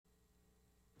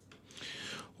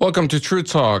Welcome to True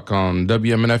Talk on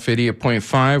WMNF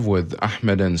 88.5 with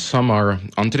Ahmed and Samar.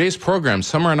 On today's program,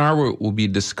 Samar and I will be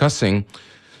discussing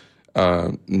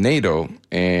NATO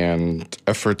and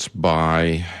efforts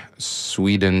by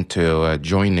Sweden to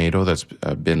join NATO that's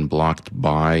been blocked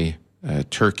by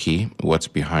Turkey. What's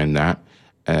behind that?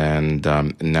 And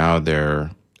now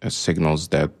there are signals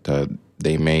that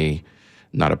they may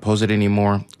not oppose it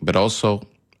anymore. But also,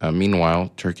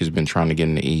 meanwhile, Turkey's been trying to get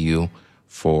in the EU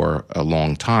for a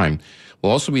long time.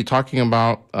 We'll also be talking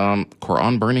about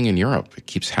Quran burning in Europe. It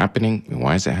keeps happening.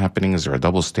 Why is it happening? Is there a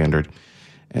double standard?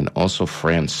 And also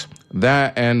France.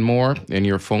 That and more in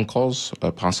your phone calls,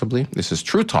 possibly. This is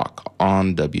True Talk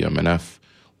on WMNF.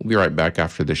 We'll be right back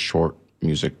after this short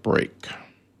music break.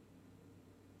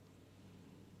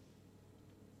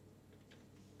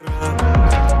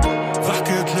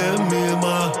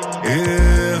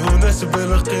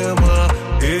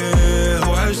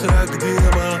 عشرة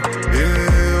قديمة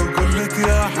وقلت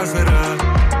يا حسرة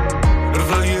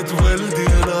رضيت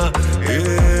والدينا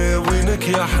وينك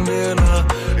يا حنينة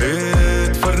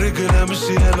تفرقنا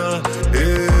مشينا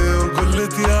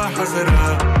وقلت يا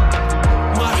حسرة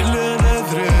ما حلينا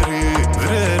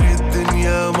ذراري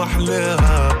الدنيا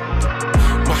محلاها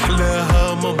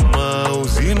ماما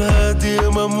وزينها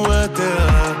ديما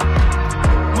مواتاها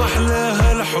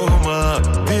محلاها الحومة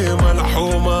ديما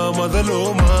الحومة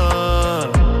مظلومة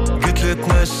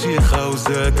قتلتنا الشيخة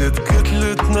وزادت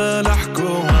قتلتنا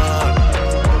الحكومة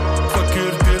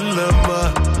فكرت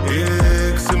اللمة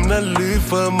قسمنا اللي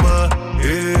فما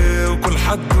وكل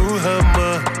حد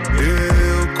وهمه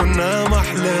وكنا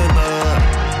محلانا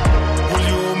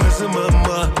واليوم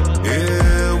زمامة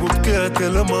وبكات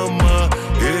الماما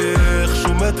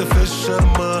خشومات في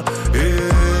الشمة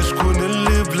شكون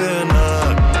اللي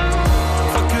بلانا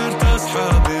فكرت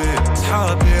أصحابي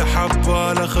حبوا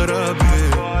على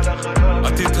خرابي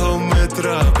عطيتهم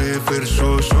مترابي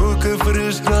فرشوش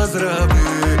وكفرشنا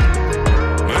زرابي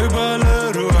عيب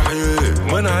على روحي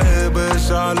ما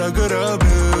نعيبش على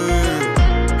قرابي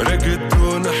رقدت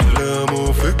ونحلم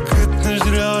وفكت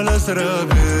نجري على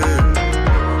سرابي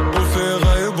وفي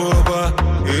غيبوبة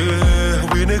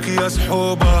وينك يا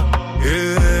صحوبة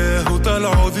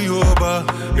وطلعوا ذيوبة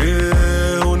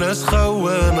وناس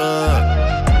خوانا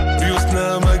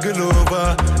بيوتنا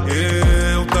مقلوبة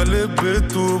وطلب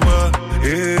بالتوبة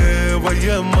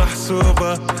وأيام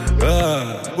محسوبة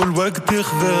والوقت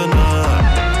يخذنا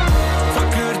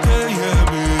فكرت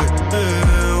أيامي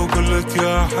وقلت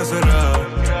يا حسرة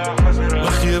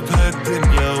مخيب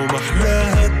هالدنيا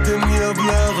ومحلاها الدنيا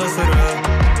بلا غسرة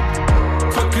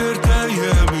فكرت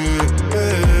أيامي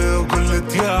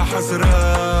وقلت يا حسرة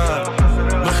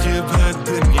مخيب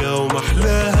هالدنيا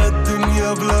ومحلاها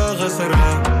الدنيا بلا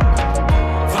غسرة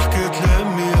ضحكت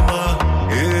لأمي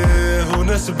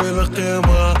ونسب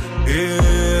القيمة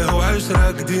وعشرة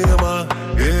قديمة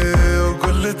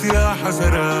وقلت يا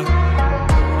حسرة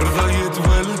رضيت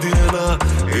والدينا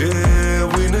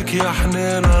وينك يا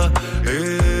حنينة.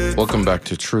 Welcome back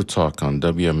to True Talk on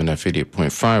WMNF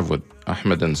 88.5 with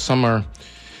Ahmed and Samar.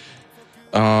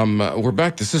 We're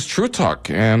back. This is True Talk.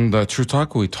 And True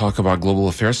Talk, we talk about global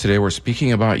affairs. Today we're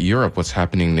speaking about Europe, what's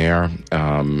happening there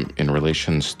in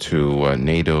relations to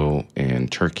NATO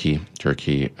and Turkey.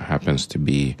 Turkey happens to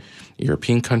be a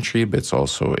European country, but it's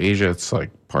also Asia. It's like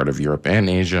part of Europe and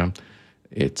Asia.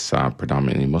 It's a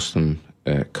predominantly Muslim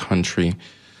country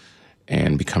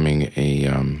and becoming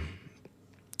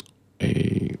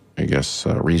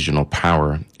regional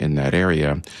power in that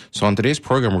area. So on today's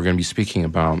program, we're going to be speaking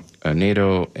about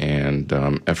NATO and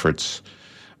efforts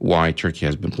why Turkey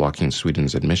has been blocking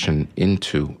Sweden's admission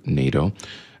into NATO,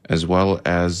 as well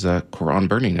as Quran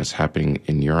burning that's happening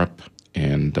in Europe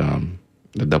and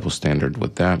the double standard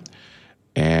with that,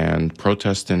 and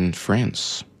protest in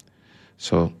France.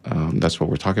 So that's what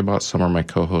we're talking about. Samar, my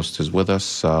co-host, is with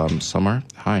us. Samar,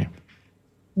 hi.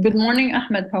 Good morning,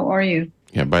 Ahmed. How are you?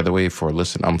 Yeah, by the way,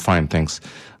 I'm fine, thanks.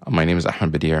 My name is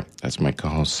Ahmed Bedier. That's my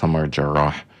co-host, Samar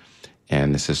Jarrah.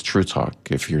 And this is True Talk.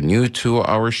 If you're new to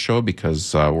our show,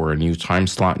 because we're a new time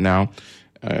slot now,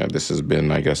 this has been,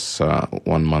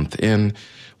 1 month in.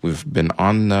 We've been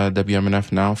on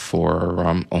WMNF now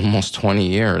for almost 20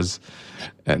 years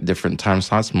at different time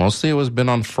slots. Mostly it was been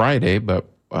on Friday, but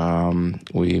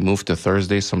we moved to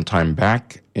Thursday some time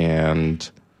back,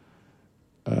 and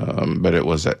but it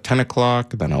was at 10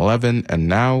 o'clock, then 11, and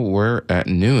now we're at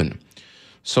noon.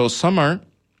 So Samar,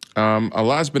 a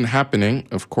lot's been happening,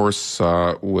 of course,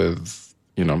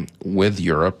 with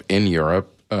Europe, in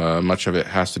Europe. Much of it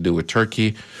has to do with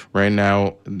Turkey. Right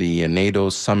now, the NATO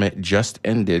summit just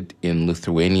ended in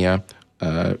Lithuania.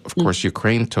 Of course,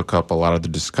 Ukraine took up a lot of the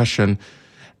discussion.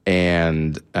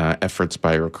 and efforts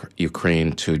by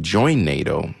Ukraine to join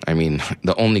NATO. I mean,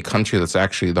 the only country that's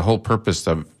actually, the whole purpose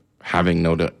of having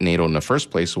NATO in the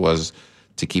first place was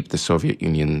to keep the Soviet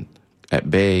Union at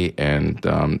bay and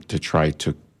to try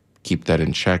to keep that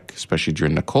in check, especially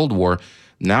during the Cold War.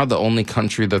 Now the only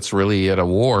country that's really at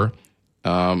war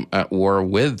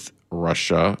with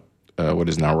Russia, what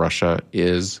is now Russia,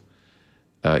 is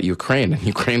Ukraine. And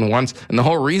Ukraine wants, and the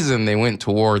whole reason they went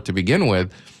to war to begin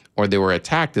with, or they were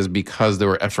attacked, is because there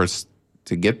were efforts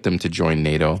to get them to join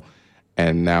NATO.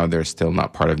 And now they're still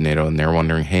not part of NATO. And they're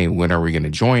wondering, hey, when are we going to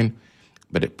join?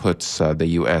 But it puts the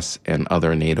U.S. and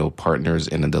other NATO partners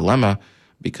in a dilemma,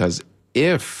 because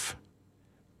if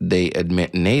they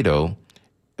admit NATO,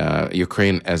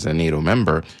 Ukraine as a NATO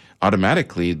member,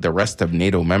 automatically the rest of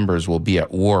NATO members will be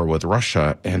at war with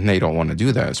Russia, and they don't want to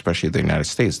do that, especially the United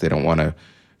States. They don't want to,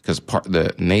 because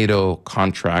the NATO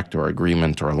contract or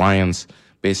agreement or alliance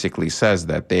basically says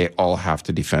that they all have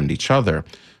to defend each other.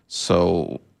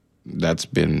 So that's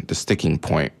been the sticking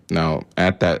point. Now,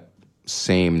 at that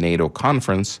same NATO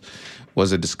conference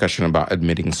was a discussion about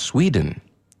admitting Sweden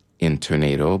into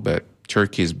NATO, but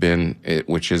Turkey's been,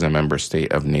 which is a member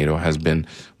state of NATO, has been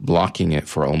blocking it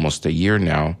for almost a year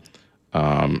now.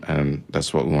 And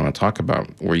that's what we want to talk about.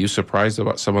 Were you surprised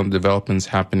about some of the developments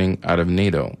happening out of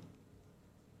NATO?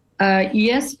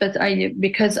 Yes, but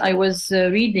because I was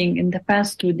reading in the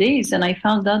past 2 days, and I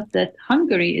found out that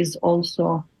Hungary is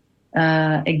also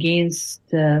against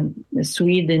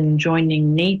Sweden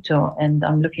joining NATO. And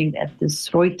I'm looking at this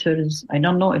Reuters. I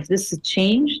don't know if this has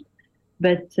changed,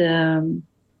 but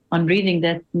I'm reading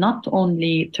that not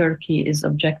only Turkey is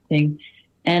objecting,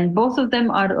 and both of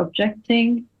them are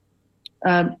objecting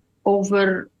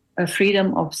over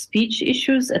freedom of speech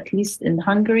issues, at least in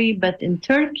Hungary. But in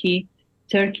Turkey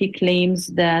claims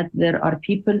that there are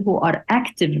people who are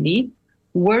actively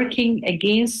working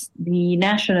against the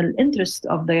national interest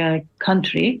of the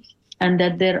country, and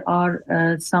that there are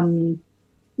some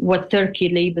what Turkey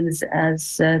labels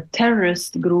as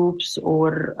terrorist groups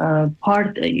or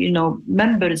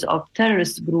members of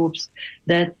terrorist groups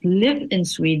that live in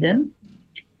Sweden,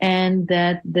 and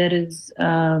that there is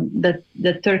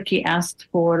that Turkey asked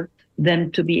for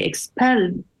them to be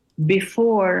expelled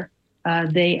before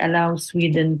they allow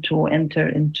Sweden to enter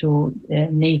into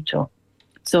NATO.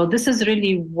 So this is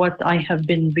really what I have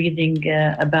been reading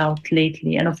about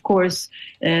lately. And of course,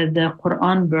 the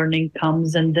Quran burning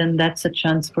comes, and then that's a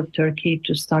chance for Turkey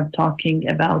to start talking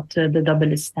about the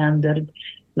double standard.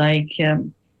 Like,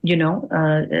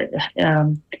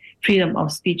 freedom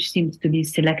of speech seems to be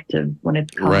selective when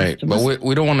it comes to Muslims. But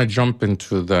we don't want to jump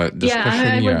into the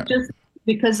discussion yet.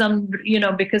 Because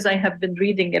I have been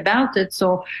reading about it.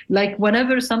 So like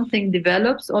whenever something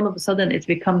develops, all of a sudden it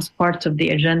becomes part of the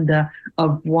agenda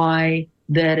of why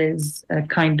there is a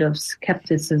kind of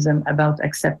skepticism about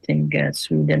accepting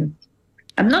Sweden.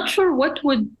 I'm not sure what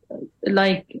would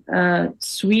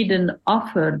Sweden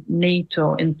offer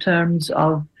NATO in terms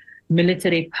of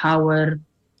military power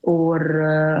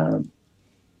or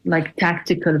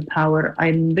tactical power.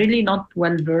 I'm really not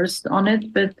well versed on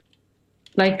it, but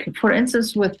like, for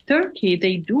instance, with Turkey,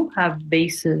 they do have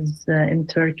bases in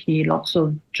Turkey, lots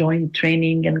of joint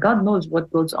training, and God knows what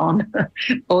goes on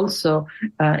also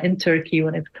in Turkey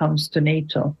when it comes to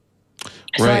NATO.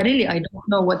 So Right. I don't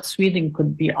know what Sweden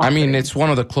could be offering. I mean, it's one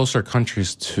of the closer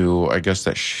countries to, I guess,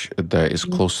 that is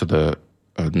close to the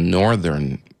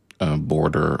northern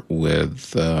border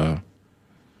with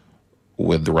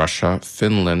Russia,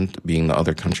 Finland being the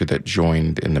other country that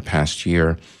joined in the past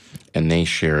year. And they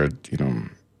shared,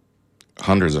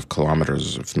 hundreds of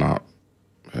kilometers, if not,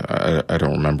 I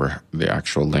don't remember the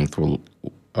actual length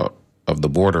of the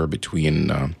border between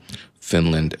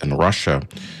Finland and Russia.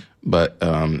 But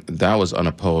that was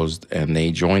unopposed, and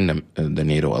they joined the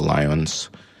NATO alliance.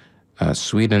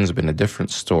 Sweden's been a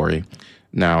different story.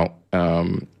 Now,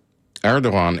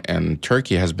 Erdogan and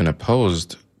Turkey has been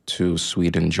opposed to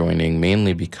Sweden joining,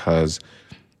 mainly because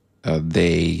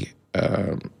they...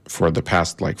 for the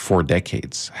past 4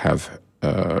 decades, have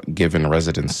given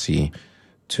residency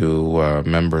to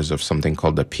members of something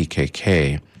called the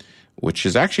PKK, which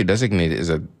is actually designated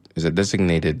is a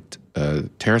designated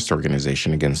terrorist organization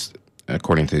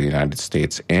according to the United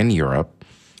States and Europe.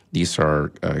 These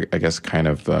are, I guess, kind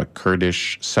of Kurdish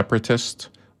separatists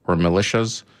or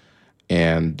militias,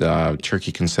 and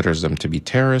Turkey considers them to be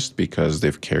terrorists because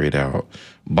they've carried out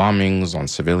bombings on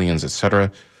civilians,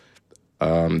 etc.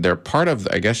 They're part of,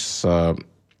 I guess,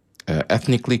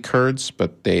 ethnically Kurds,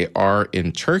 but they are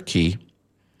in Turkey,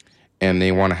 and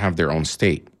they want to have their own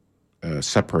state,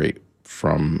 separate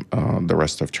from the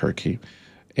rest of Turkey.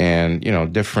 And,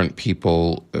 different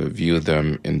people view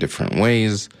them in different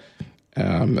ways.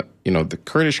 The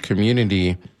Kurdish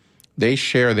community, they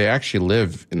actually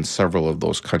live in several of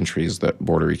those countries that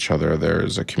border each other.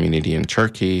 There's a community in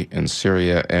Turkey, in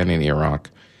Syria, and in Iraq.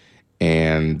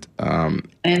 And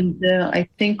I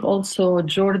think also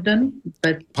Jordan,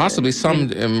 but possibly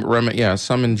some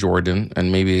in Jordan,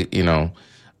 and maybe,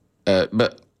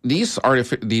 but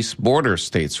these border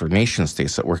states or nation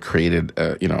states that were created,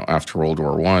 after World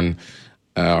War I,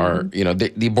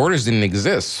 the borders didn't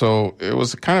exist. So it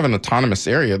was kind of an autonomous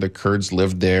area. The Kurds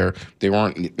lived there. They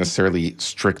weren't necessarily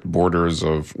strict borders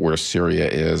of where Syria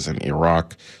is and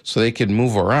Iraq. So they could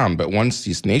move around. But once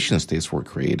these nation states were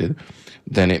created,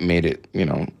 then it made it,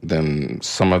 then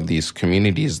some of these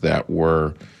communities that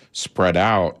were spread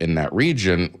out in that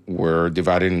region were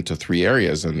divided into three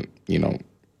areas. And,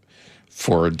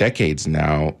 for decades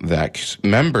now, that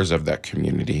members of that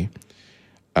community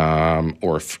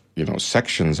or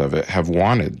sections of it have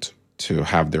wanted to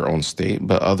have their own state,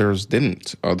 but others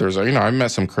didn't. Others are, I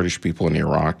met some Kurdish people in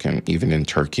Iraq and even in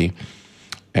Turkey,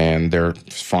 and they're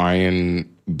fine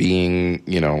being,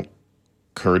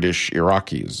 Kurdish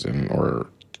Iraqis or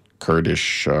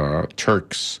Kurdish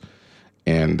Turks,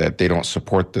 and that they don't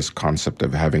support this concept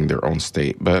of having their own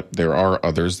state. But there are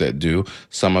others that do,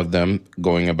 some of them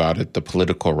going about it the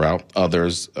political route,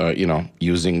 others,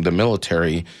 using the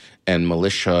military and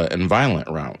militia and violent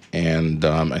route. And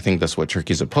I think that's what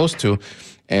Turkey's opposed to.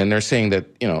 And they're saying that,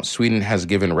 Sweden has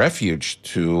given refuge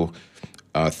to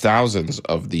thousands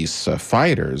of these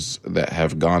fighters that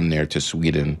have gone there to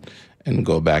Sweden and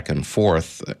go back and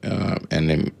forth and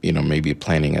then, maybe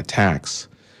planning attacks.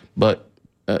 But,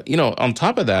 on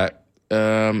top of that,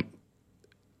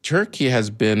 Turkey has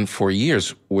been for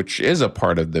years, which is a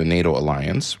part of the NATO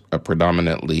alliance, a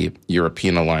predominantly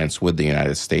European alliance with the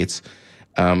United States.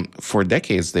 For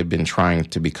decades, they've been trying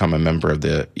to become a member of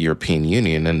the European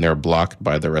Union, and they're blocked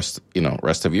by the rest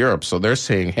of Europe. So they're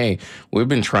saying, hey, we've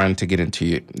been trying to get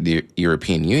into the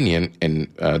European Union, and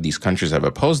these countries have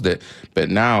opposed it. But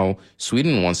now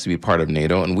Sweden wants to be part of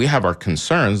NATO, and we have our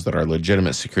concerns that are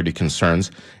legitimate security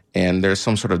concerns, and there's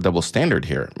some sort of double standard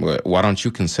here. Why don't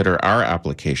you consider our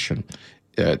application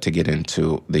to get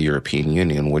into the European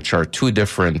Union, which are two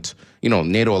different...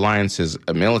 NATO alliance is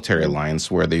a military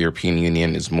alliance, where the European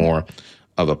Union is more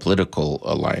of a political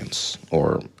alliance,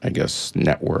 or I guess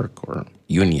network or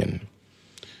union,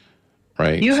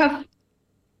 right?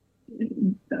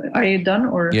 Are you done?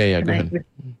 Or yeah, go ahead.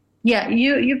 Yeah,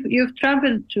 you've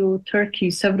traveled to Turkey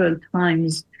several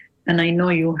times, and I know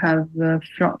you have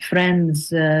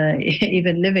friends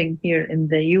even living here in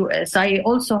the U.S. I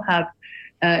also have.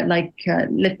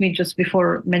 Let me just,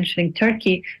 before mentioning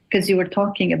Turkey, because you were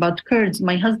talking about Kurds,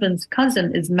 my husband's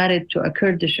cousin is married to a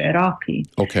Kurdish Iraqi.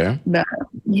 Okay. But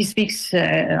he speaks,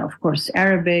 of course,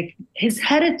 Arabic. His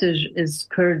heritage is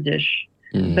Kurdish,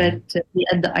 but he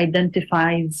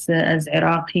identifies as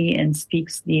Iraqi and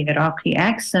speaks the Iraqi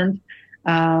accent.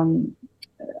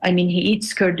 He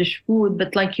eats Kurdish food,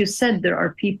 but like you said, there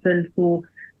are people who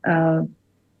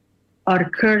are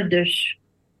Kurdish,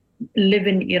 live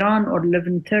in Iran or live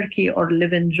in Turkey or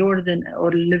live in Jordan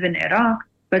or live in Iraq,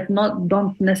 but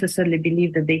don't necessarily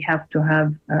believe that they have to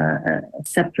have a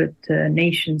separate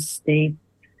nation state.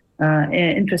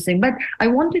 Interesting. But I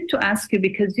wanted to ask you,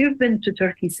 because you've been to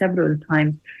Turkey several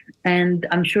times, and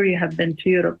I'm sure you have been to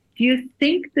Europe. Do you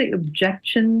think the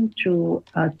objection to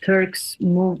Turks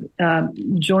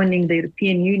joining the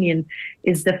European Union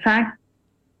is the fact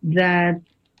that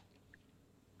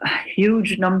a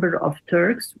huge number of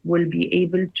Turks will be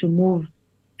able to move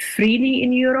freely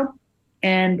in Europe,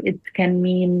 and it can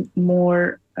mean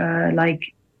more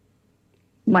like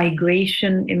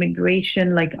migration,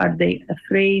 immigration? Like, are they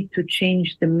afraid to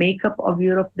change the makeup of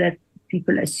Europe, that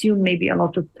people assume maybe a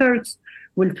lot of Turks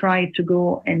will try to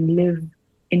go and live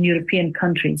in European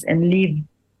countries and leave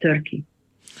Turkey?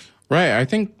 Right. I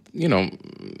think,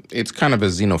 it's kind of a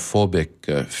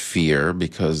xenophobic fear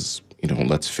because,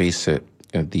 let's face it,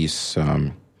 these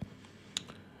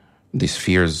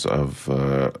fears of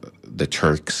the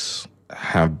Turks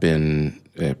have been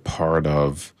a part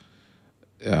of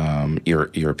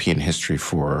European history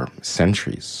for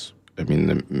centuries. I mean,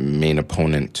 the main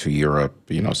opponent to Europe,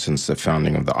 since the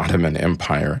founding of the Ottoman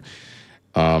Empire,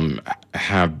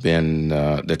 have been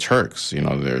the Turks.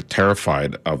 They're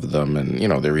terrified of them, and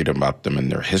they read about them in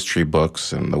their history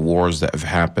books and the wars that have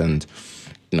happened.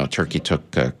 Turkey took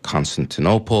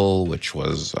Constantinople, which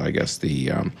was, I guess,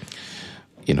 one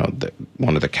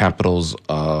of the capitals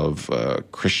of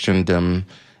Christendom,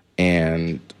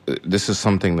 And this is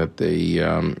something that they,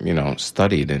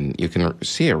 studied, and you can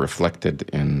see it reflected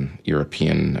in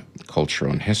European culture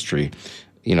and history.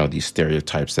 These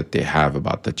stereotypes that they have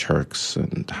about the Turks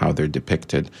and how they're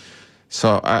depicted.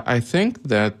 So I think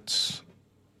that,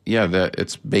 that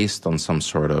it's based on some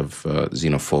sort of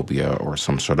xenophobia or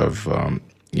some sort of,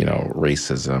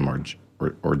 racism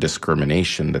or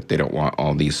discrimination, that they don't want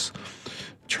all these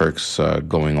Turks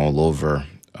going all over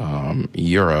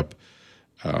Europe.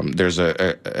 There's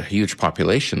a huge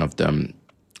population of them,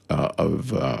 of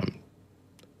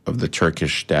the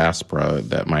Turkish diaspora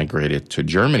that migrated to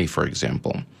Germany, for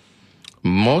example,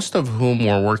 most of whom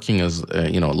were working as,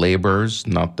 laborers,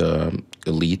 not the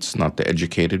elites, not the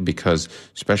educated, because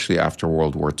especially after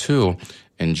World War II,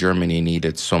 and Germany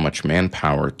needed so much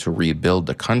manpower to rebuild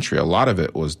the country. A lot of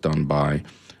it was done by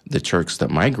the Turks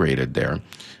that migrated there,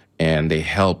 and they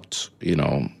helped,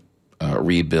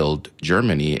 rebuild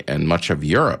Germany and much of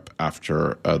Europe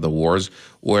after the wars,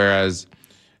 whereas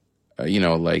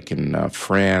like in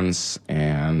France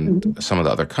and some of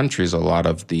the other countries, a lot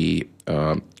of the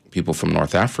people from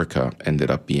North Africa ended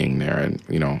up being there. And,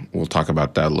 we'll talk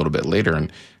about that a little bit later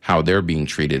and how they're being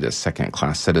treated as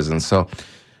second-class citizens. So,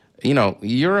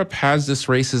 Europe has this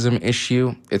racism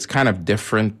issue. It's kind of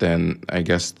different than, I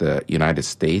guess, the United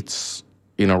States,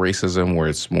 racism, where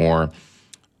it's more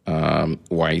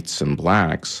whites and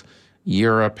blacks.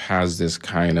 Europe has this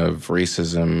kind of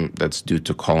racism that's due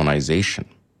to colonization,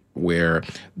 where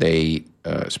they,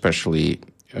 especially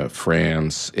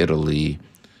France, Italy,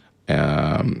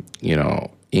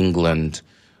 England,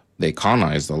 they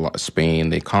colonized a lot. Spain,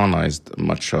 they colonized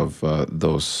much of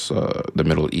the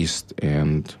Middle East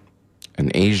and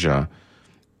Asia,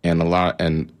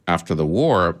 and after the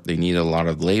war, they needed a lot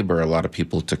of labor, a lot of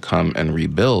people to come and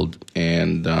rebuild,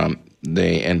 and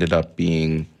they ended up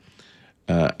being.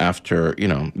 After,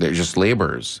 they're just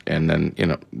laborers, and then,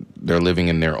 they're living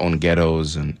in their own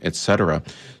ghettos and et cetera.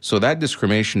 So that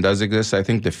discrimination does exist. I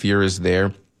think the fear is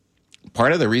there.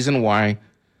 Part of the reason why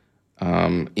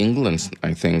England,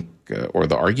 I think, or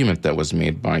the argument that was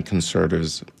made by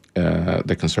conservatives,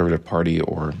 the Conservative Party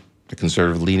or the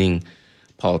conservative leaning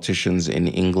politicians in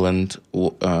England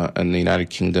and the United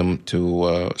Kingdom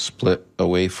to split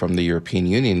away from the European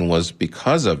Union was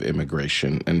because of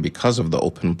immigration and because of the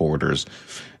open borders.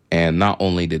 And not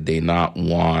only did they not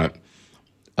want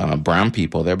brown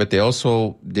people there, but they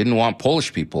also didn't want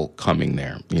Polish people coming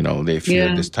there. They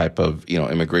feared this type of,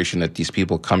 immigration, that these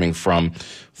people coming from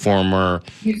former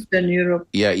Eastern Europe.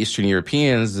 Yeah, Eastern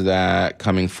Europeans, that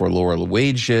coming for lower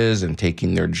wages and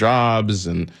taking their jobs,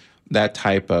 and that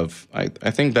type of, I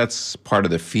think that's part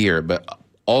of the fear, but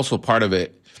also part of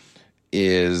it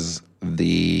is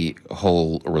the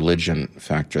whole religion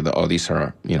factor, that, these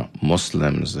are,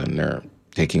 Muslims, and they're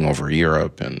taking over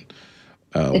Europe, and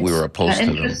we were opposed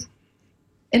to them.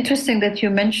 Interesting that you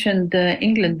mentioned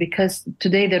England, because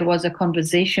today there was a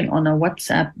conversation on a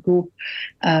WhatsApp group.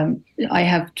 I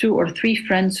have 2 or 3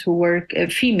 friends who work,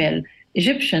 female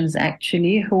Egyptians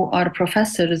actually, who are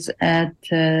professors at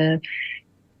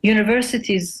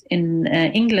universities in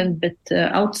England, but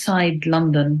outside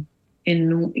London,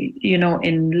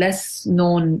 in less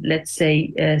known, let's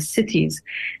say, cities.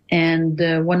 And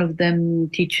one of them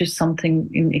teaches something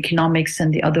in economics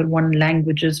and the other one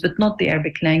languages, but not the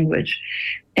Arabic language.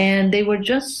 And they were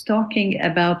just talking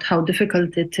about how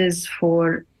difficult it is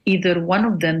for either one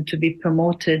of them to be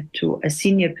promoted to a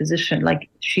senior position. Like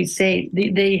she said,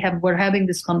 we're having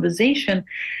this conversation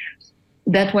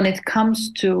that when it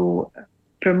comes to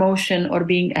promotion or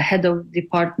being a head of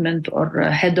department or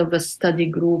a head of a study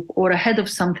group or a head of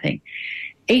something,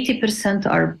 80%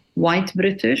 are white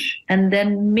British, and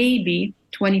then maybe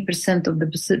 20% of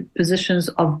the positions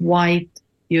of white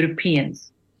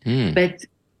Europeans. But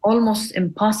almost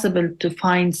impossible to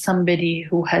find somebody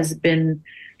who has been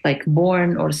like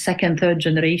born or second, third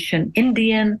generation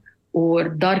Indian or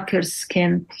darker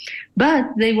skin. But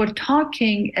they were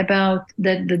talking about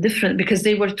the different, because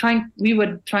we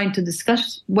were trying to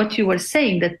discuss what you were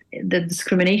saying, that the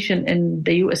discrimination in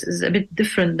the US is a bit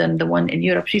different than the one in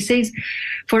Europe. She says,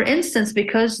 for instance,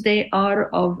 because they are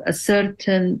of a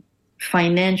certain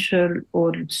financial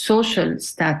or social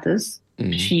status,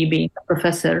 she being a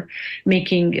professor,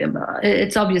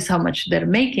 it's obvious how much they're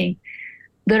making.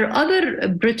 Their other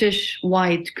British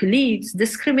white colleagues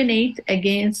discriminate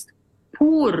against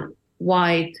poor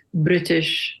white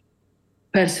British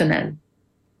personnel.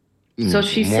 So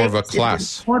she more says of a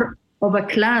class. More of a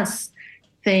class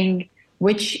thing,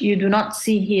 which you do not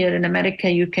see here in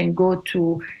America. You can go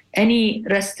to any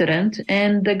restaurant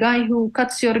and the guy who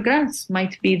cuts your grass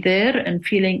might be there and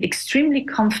feeling extremely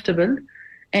comfortable.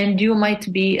 And you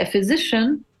might be a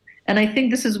physician And I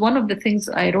think this is one of the things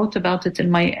I wrote about it in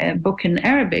my book in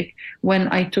Arabic when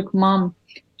I took mom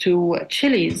to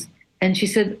Chili's. And she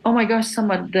said, "Oh my gosh,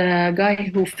 Samar, the guy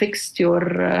who fixed your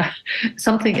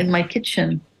something in my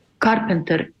kitchen,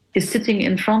 carpenter, is sitting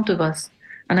in front of us."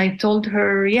 And I told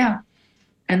her, "Yeah."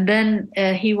 And then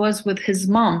he was with his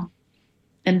mom.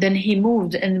 And then he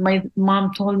moved, and my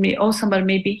mom told me, "Oh, Samar,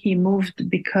 maybe he moved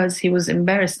because he was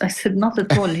embarrassed." I said, "Not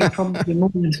at all. He probably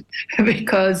moved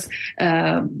because,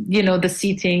 the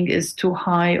seating is too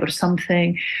high or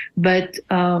something." But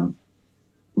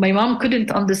my mom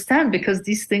couldn't understand because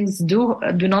these things do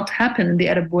not happen in the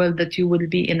Arab world, that you will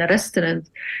be in a restaurant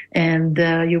and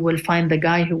you will find the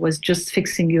guy who was just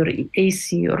fixing your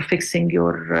AC or fixing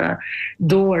your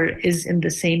door is in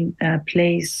the same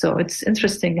place. So it's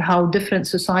interesting how different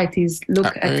societies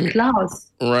look at class.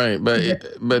 Right,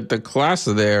 but the class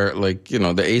there, like,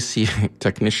 the AC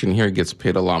technician here gets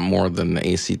paid a lot more than the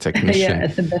AC technician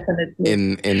definitely.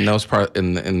 in those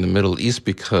in the Middle East,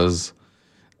 because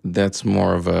that's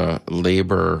more of a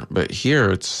labor. But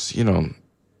here it's,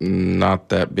 not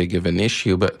that big of an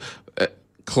issue. But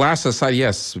class aside,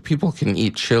 yes, people can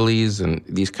eat Chili's and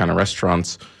these kind of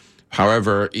restaurants.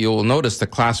 However, you'll notice the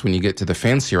class when you get to the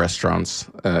fancy restaurants.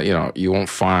 You won't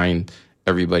find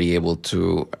everybody able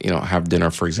to, have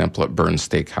dinner, for example, at Burns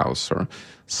Steakhouse or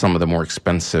some of the more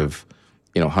expensive,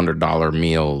 $100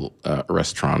 meal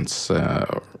restaurants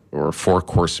or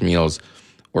 4-course meals,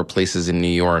 or places in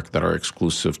New York that are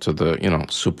exclusive to the,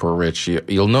 super rich.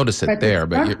 You'll notice it there,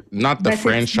 but not the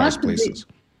franchise places.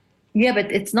 Yeah, but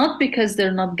it's not because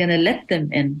they're not going to let them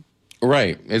in.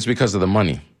 Right. It's because of the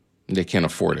money. They can't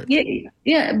afford it.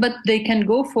 Yeah, but they can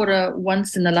go for a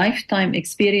once-in-a-lifetime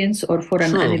experience or for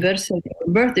an anniversary or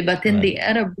birthday. But in the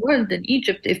Arab world, in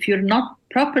Egypt, if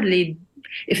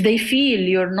they feel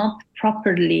you're not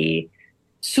properly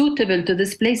suitable to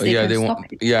this place, they can stop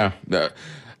you. Yeah,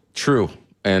 true.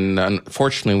 And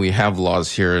unfortunately, we have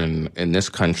laws here in this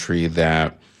country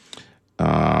that,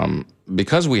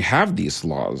 because we have these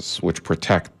laws which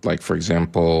protect, like, for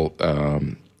example,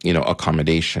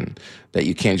 accommodation, that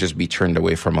you can't just be turned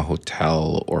away from a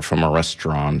hotel or from a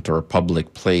restaurant or a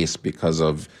public place because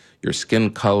of your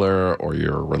skin color or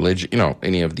your religion,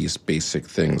 any of these basic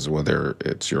things, whether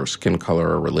it's your skin color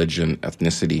or religion,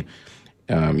 ethnicity,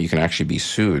 you can actually be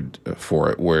sued for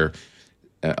it, where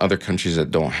other countries that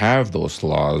don't have those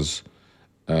laws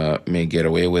may get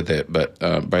away with it. But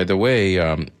by the way,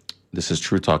 this is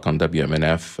True Talk on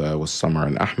WMNF with Samar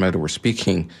and Ahmed. We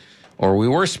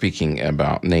were speaking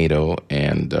about NATO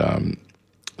and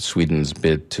Sweden's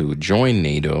bid to join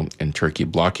NATO and Turkey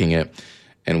blocking it.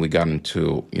 And we got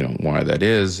into, why that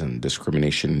is, and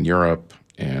discrimination in Europe,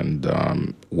 and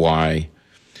why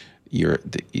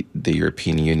the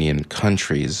European Union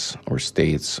countries or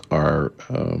states are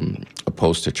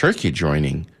opposed to Turkey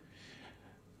joining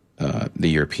the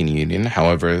European Union.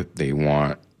 However, they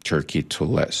want Turkey to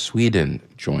let Sweden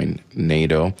join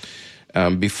NATO.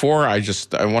 Before I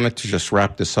wanted to just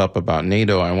wrap this up about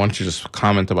NATO. I want to just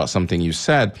comment about something you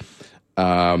said.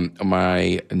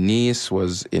 My niece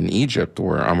was in Egypt,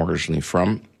 where I'm originally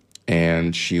from,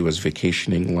 and she was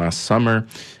vacationing last summer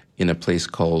in a place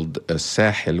called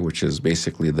Sahel, which is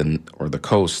basically the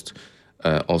coast,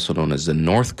 also known as the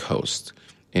North Coast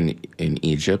in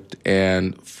Egypt.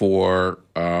 And for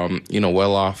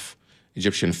well-off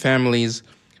Egyptian families,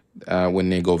 when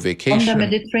they go vacation, on the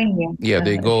Mediterranean,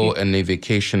 they go and they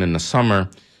vacation in the summer,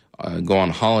 go on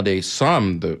holiday.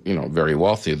 Some, very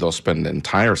wealthy, they'll spend the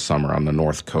entire summer on the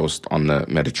North Coast, on the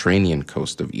Mediterranean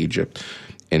coast of Egypt,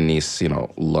 in these,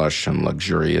 lush and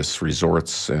luxurious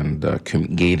resorts and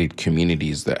gated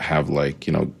communities that have,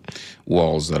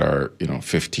 walls that are,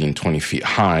 15, 20 feet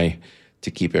high to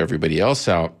keep everybody else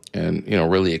out, and,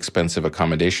 really expensive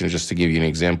accommodations. Just to give you an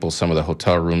example, some of the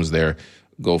hotel rooms there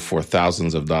go for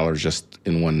thousands of dollars just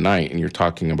in one night. And you're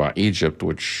talking about Egypt,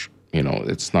 which,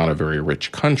 it's not a very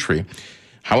rich country.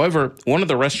 However, one of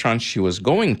the restaurants she was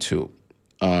going to,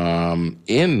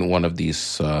 in one of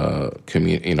these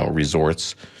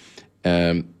resorts,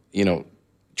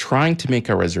 trying to make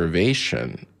a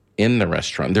reservation in the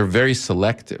restaurant, they're very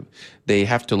selective. They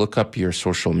have to look up your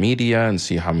social media and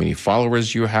see how many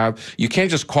followers you have. You can't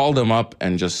just call them up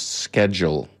and just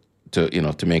schedule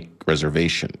to make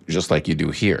reservation, just like you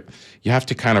do here. You have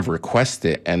to kind of request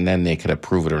it, and then they could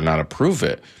approve it or not approve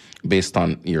it based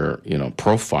on your,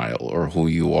 profile or who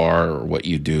you are or what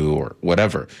you do or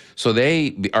whatever. So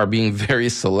they are being very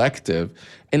selective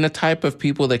in the type of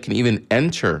people that can even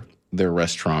enter their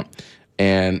restaurant.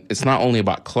 And it's not only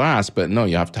about class, but no,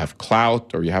 you have to have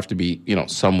clout, or you have to be,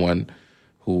 someone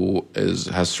who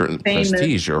has certain Famous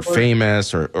prestige or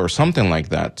famous or something like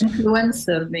that.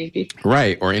 Influencer, maybe.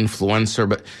 Right, or influencer.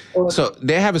 But so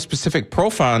they have a specific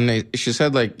profile, and she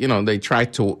said, like, they try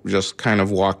to just kind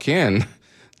of walk in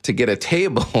to get a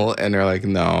table, and they're like,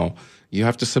 no, you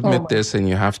have to submit this, and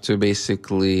you have to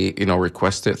basically,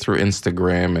 request it through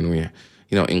Instagram, and we,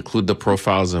 include the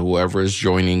profiles of whoever is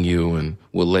joining you, and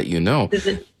we'll let you know.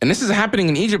 And this is happening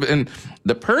in Egypt, and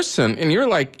the person, and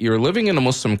you're living in a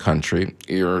Muslim country,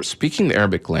 you're speaking the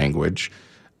Arabic language,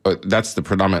 that's the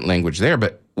predominant language there,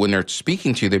 but when they're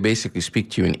speaking to you, they basically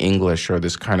speak to you in English or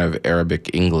this kind of Arabic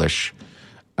English.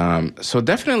 So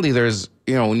definitely there's,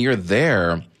 when you're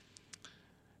there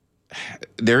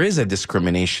is a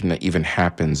discrimination that even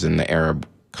happens in the Arab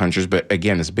countries, but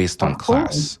again, it's based on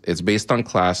class. It's based on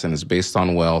class, and it's based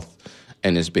on wealth,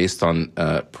 and it's based on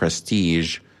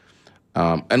prestige.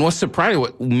 And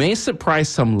what may surprise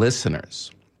some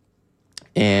listeners,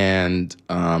 and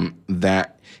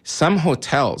that some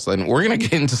hotels, and we're going to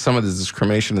get into some of the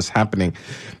discrimination that's happening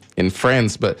in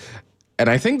France, and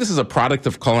I think this is a product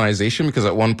of colonization, because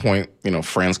at one point,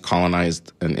 France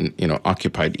colonized and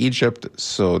occupied Egypt.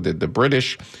 So did the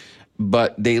British,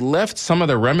 but they left some of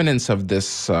the remnants of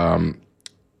this,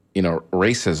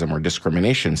 racism or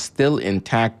discrimination still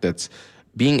intact. That's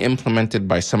being implemented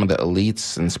by some of the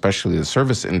elites, and especially the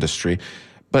service industry.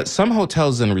 But some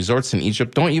hotels and resorts in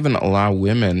Egypt don't even allow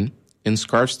women in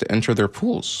scarves to enter their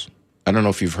pools. I don't know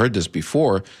if you've heard this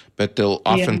before, but they'll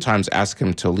oftentimes ask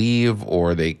them to leave,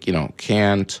 or they,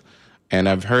 can't. And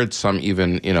I've heard some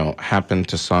even, happen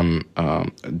to some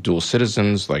dual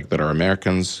citizens, like that are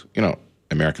Americans,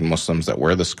 American Muslims that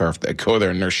wear the scarf, that go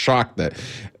there, and they're shocked that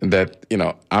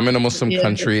I'm in a Muslim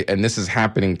country and this is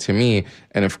happening to me.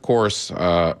 And of course,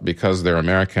 because they're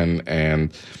American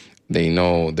and they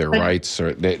know their rights,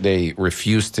 or they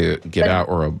refuse to get out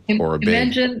or obey.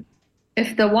 Imagine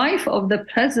if the wife of the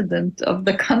president of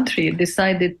the country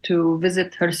decided to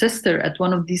visit her sister at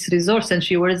one of these resorts and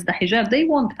she wears the hijab, they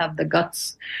won't have the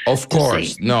guts. Of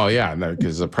course.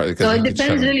 Because so it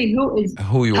depends really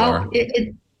who you are.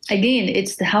 Again,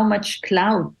 it's how much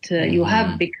clout you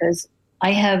have, because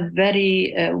I have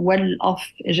very well-off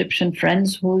Egyptian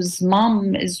friends whose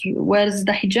mom wears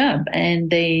the hijab, and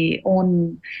they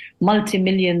own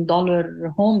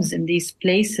multi-million-dollar homes in these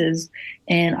places,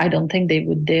 and I don't think they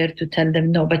would dare to tell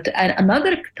them no. But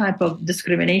another type of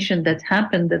discrimination that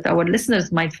happened that our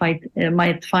listeners might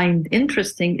find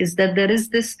interesting is that there is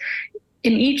this,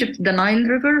 in Egypt, the Nile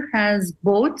River has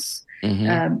boats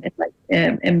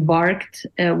embarked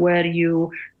where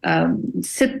you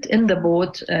sit in the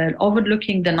boat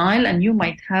overlooking the Nile, and you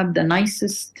might have the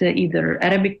nicest either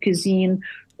Arabic cuisine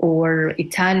or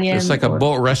Italian. It's like a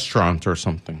boat restaurant or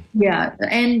something. Yeah,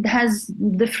 and has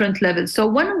different levels. So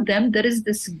one of them, there is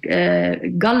this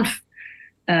Gulf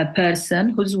person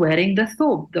who's wearing the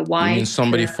thobe, the white. You mean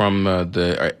somebody from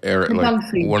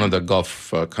one of the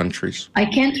Gulf countries? I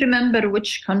can't remember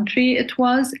which country it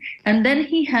was. And then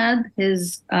he had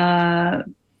his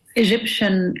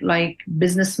Egyptian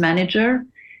business manager,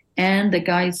 and the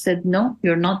guy said, "No,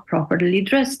 you're not properly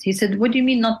dressed." He said, "What do you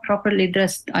mean not properly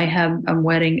dressed? I'm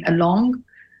wearing a long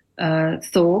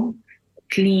thobe,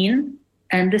 clean.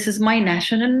 And this is my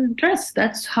national dress.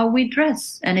 That's how we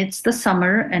dress. And it's the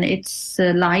summer, and it's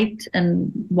light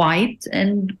and white.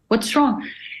 And what's wrong?"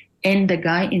 And the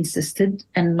guy insisted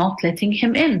and not letting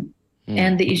him in.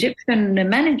 And the Egyptian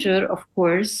manager, of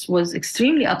course, was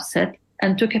extremely upset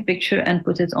and took a picture and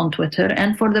put it on Twitter.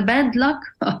 And for the bad luck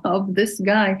of this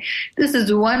guy, this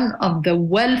is one of the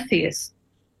wealthiest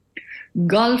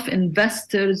Gulf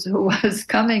investors who was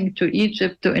coming to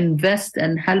Egypt to invest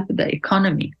and help the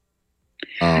economy.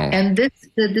 And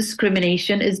the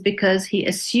discrimination is because he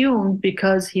assumed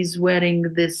because he's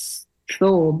wearing this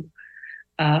thobe,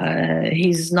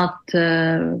 he's not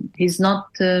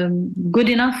good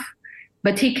enough,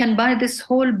 but he can buy this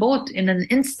whole boat in an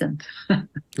instant.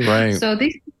 Right. So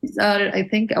these are, I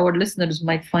think, our listeners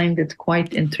might find it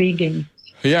quite intriguing.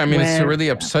 Yeah, I mean, it's really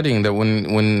upsetting that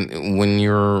when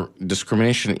your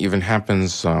discrimination even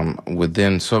happens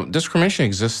within. So discrimination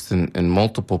exists in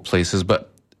multiple places, but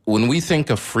when we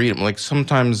think of freedom,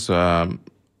 sometimes, when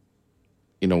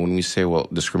we say, well,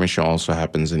 discrimination also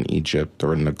happens in Egypt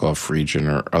or in the Gulf region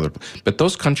or other, but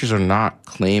those countries are not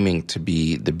claiming to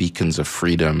be the beacons of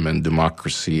freedom and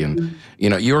democracy. And,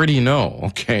 you already know,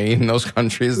 okay, in those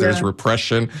countries, there's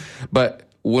repression. But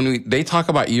when they talk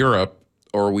about Europe,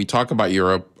 or we talk about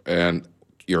Europe and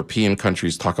European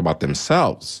countries talk about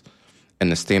themselves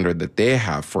and the standard that they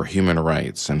have for human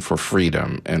rights and for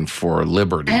freedom and for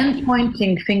liberty. And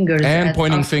pointing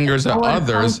fingers at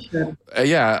others.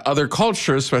 Other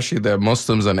cultures, especially the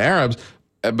Muslims and Arabs.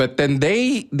 but then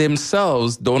they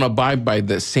themselves don't abide by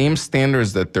the same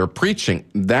standards that they're preaching.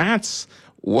 That's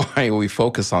why we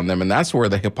focus on them, and that's where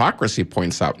the hypocrisy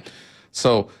points out.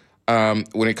 So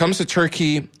when it comes to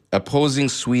Turkey opposing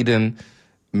Sweden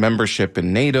membership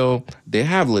in NATO, they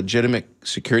have legitimate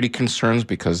security concerns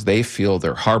because they feel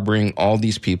they're harboring all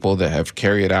these people that have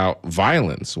carried out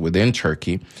violence within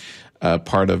Turkey,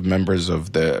 part of members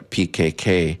of the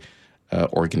PKK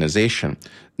organization.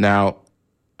 Now,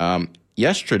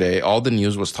 yesterday, all the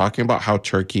news was talking about how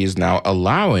Turkey is now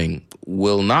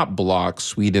will not block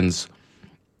Sweden's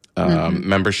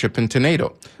membership into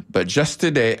NATO. But just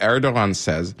today, Erdogan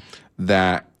says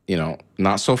that,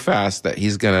 not so fast, that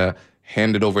he's going to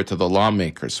hand it over to the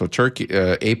lawmakers. So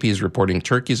AP is reporting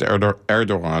Turkey's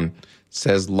Erdogan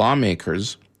says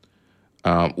lawmakers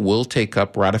will take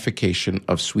up ratification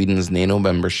of Sweden's NATO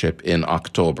membership in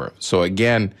October. So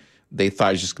again, they thought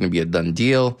it was just going to be a done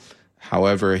deal.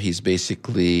 However, he's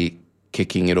basically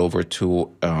kicking it over to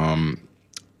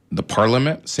the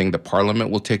parliament, saying the parliament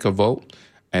will take a vote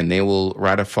and they will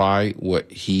ratify what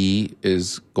he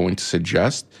is going to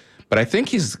suggest. But I think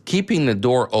he's keeping the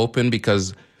door open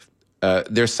because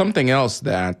there's something else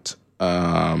that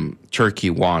Turkey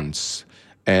wants,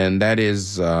 and that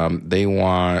is they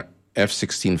want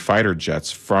F-16 fighter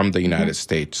jets from the United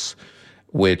States,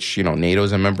 which, NATO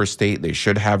is a member state. They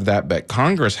should have that, but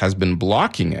Congress has been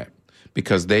blocking it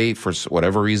because they, for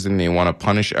whatever reason, they want to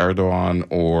punish Erdogan,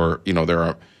 or, there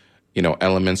are,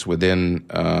 elements within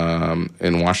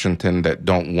in Washington that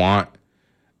don't want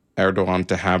Erdogan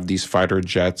to have these fighter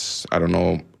jets. I don't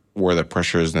know where the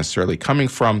pressure is necessarily coming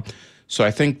from. So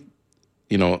I think,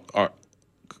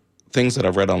 things that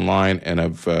I've read online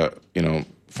and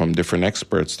from different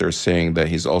experts, they're saying that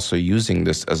he's also using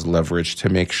this as leverage to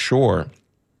make sure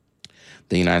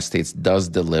the United States does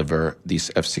deliver these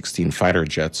F-16 fighter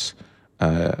jets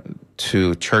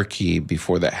to Turkey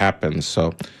before that happens.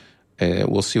 So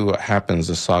we'll see what happens.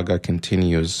 The saga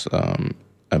continues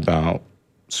about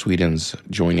Sweden's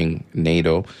joining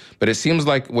NATO. But it seems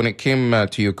like when it came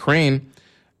to Ukraine,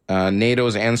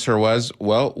 NATO's answer was,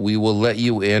 well, we will let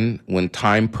you in when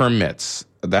time permits.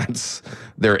 That's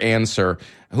their answer.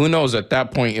 Who knows at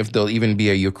that point if there'll even be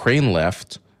a Ukraine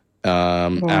left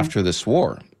after this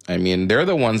war. I mean, they're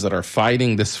the ones that are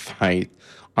fighting this fight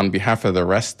on behalf of the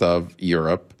rest of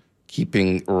Europe,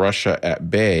 keeping Russia at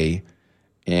bay.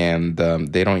 And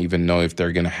they don't even know if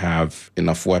they're going to have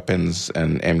enough weapons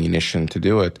and ammunition to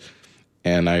do it.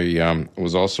 And I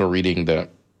was also reading that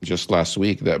just last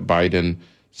week that Biden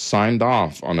signed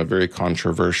off on a very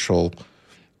controversial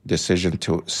decision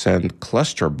to send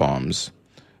cluster bombs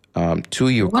to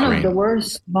Ukraine. One of the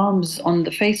worst bombs on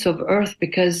the face of earth,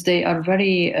 because they are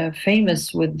very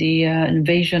famous with the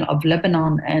invasion of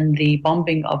Lebanon and the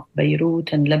bombing of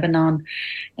Beirut and Lebanon.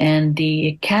 And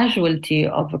the casualty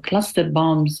of cluster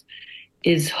bombs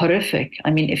is horrific.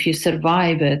 I mean, if you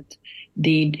survive it,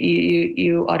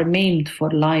 you are maimed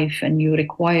for life, and you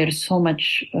require so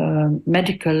much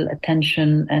medical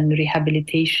attention and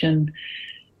rehabilitation.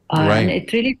 Right. And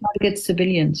it really targets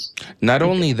civilians. Not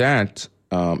only that,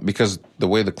 because the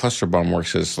way the cluster bomb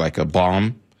works is like a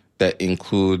bomb that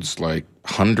includes like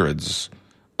hundreds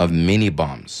of mini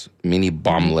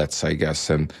bomblets, I guess.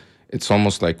 And it's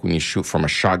almost like when you shoot from a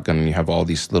shotgun and you have all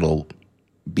these little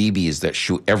BBs that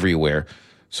shoot everywhere.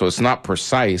 So it's not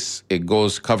precise. It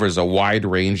covers a wide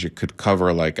range. It could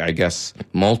cover, like, I guess,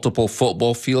 multiple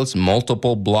football fields,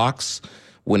 multiple blocks.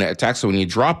 When it attacks, so when you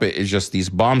drop it, it's just these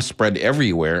bombs spread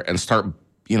everywhere and start,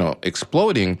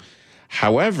 exploding.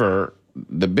 However,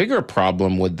 the bigger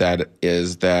problem with that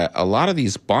is that a lot of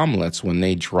these bomblets, when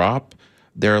they drop,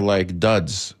 they're like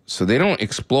duds. So they don't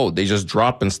explode. They just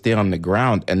drop and stay on the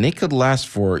ground. And they could last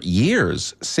for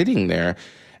years sitting there.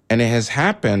 And it has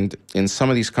happened in some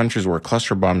of these countries where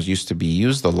cluster bombs used to be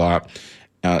used a lot.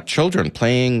 Children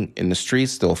playing in the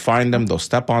streets, they'll find them, they'll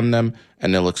step on them,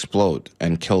 and they'll explode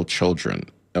and kill children.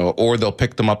 Or they'll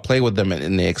pick them up, play with them,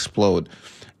 and they explode.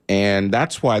 And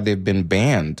that's why they've been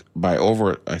banned by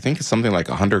I think it's something like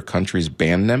 100 countries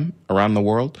banned them around the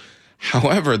world.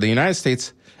 However, the United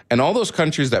States and all those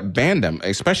countries that banned them,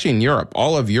 especially in Europe,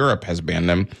 all of Europe has banned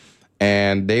them,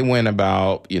 and they went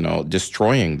about,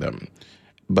 destroying them.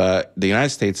 But the United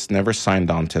States never signed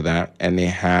on to that, and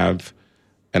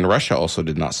and Russia also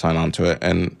did not sign on to it.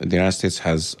 And the United States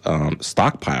has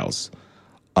stockpiles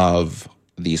of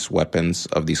these weapons,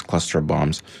 of these cluster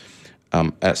bombs.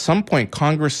 At some point,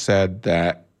 Congress said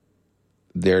that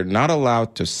they're not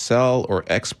allowed to sell or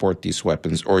export these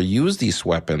weapons or use these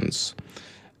weapons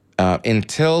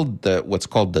until what's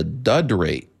called the dud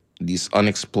rate, these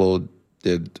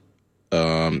unexploded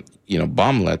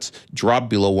bomblets, drop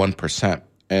below 1%.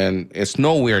 And it's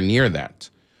nowhere near that.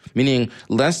 Meaning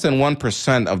less than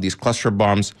 1% of these cluster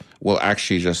bombs will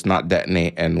actually just not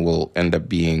detonate and will end up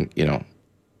being,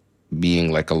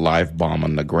 being like a live bomb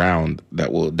on the ground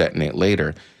that will detonate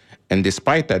later. And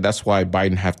despite that, that's why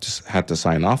Biden had to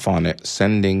sign off on it,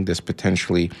 sending this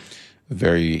potentially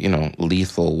very,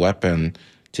 lethal weapon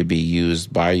to be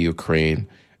used by Ukraine.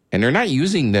 And they're not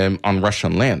using them on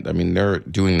Russian land. I mean, they're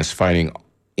doing this fighting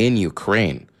in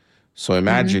Ukraine. So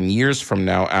imagine years from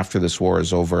now, after this war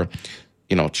is over,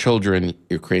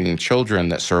 Ukrainian children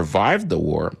that survived the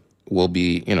war will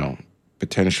be,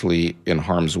 potentially in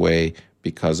harm's way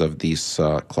because of these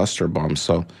cluster bombs.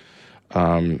 So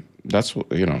that's,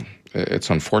 it's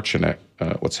unfortunate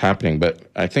what's happening. But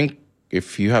I think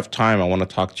if you have time, I want to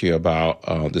talk to you about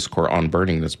this Quran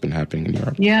burning that's been happening in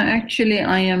Europe. Yeah, actually,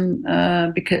 I am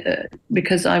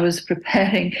because I was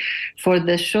preparing for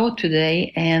the show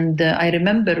today, and I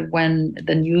remember when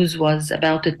the news was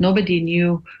about it, nobody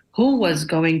knew who was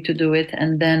going to do it.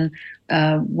 And then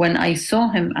when I saw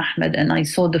him, Ahmed, and I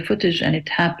saw the footage and it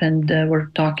happened, we're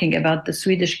talking about the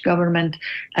Swedish government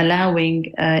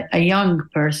allowing a young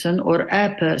person or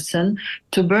a person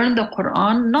to burn the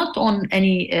Quran, not on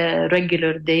any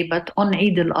regular day, but on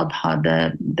Eid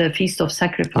al-Adha, the Feast of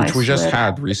Sacrifice. Which we just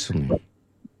had recently.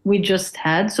 We just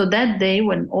had. So that day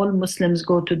when all Muslims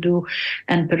go to do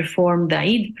and perform the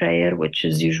Eid prayer, which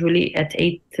is usually at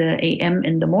 8 a.m.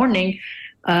 in the morning,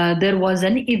 there was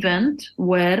an event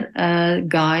where a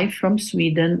guy from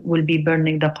Sweden will be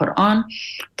burning the Quran.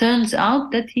 Turns out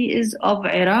that he is of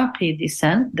Iraqi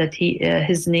descent, that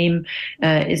his name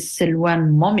is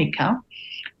Silwan Momika.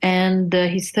 And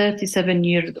he's 37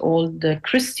 years old,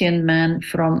 Christian man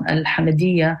from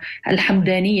Al-Hamdaniya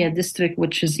district,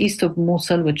 which is east of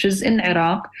Mosul, which is in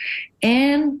Iraq.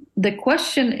 And the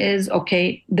question is,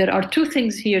 okay, there are two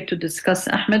things here to discuss,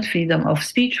 Ahmed: freedom of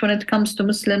speech when it comes to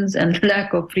Muslims and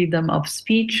lack of freedom of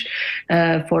speech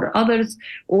for others,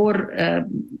 or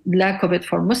lack of it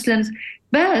for Muslims.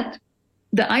 But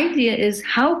the idea is,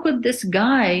 how could this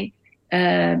guy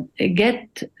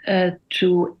get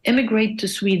to immigrate to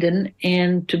Sweden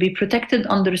and to be protected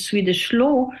under Swedish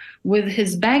law with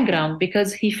his background?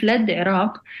 Because he fled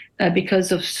Iraq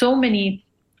because of so many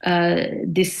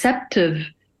deceptive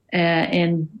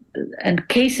and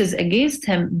cases against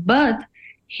him. But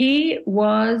he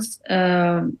was,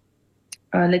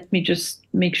 let me just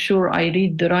make sure I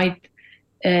read the right.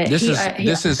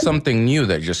 This is something new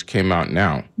that just came out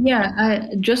now. Yeah,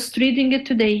 just reading it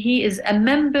today. He is a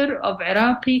member of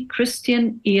Iraqi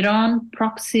Christian Iran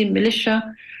proxy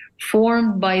militia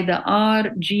formed by the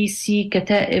RGC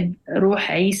Kata'ib Ruh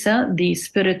Isa, the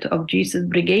Spirit of Jesus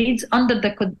Brigades, under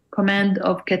the command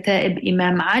of Kata'ib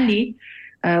Imam Ali,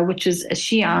 which is a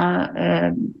Shia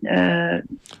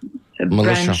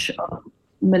branch of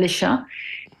militia.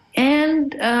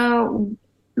 And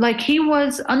he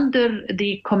was under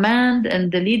the command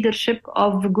and the leadership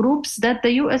of groups that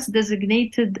the U.S.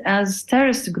 designated as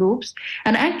terrorist groups.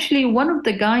 And actually, one of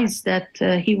the guys that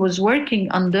he was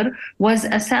working under was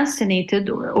assassinated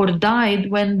or died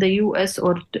when the U.S.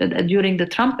 or during the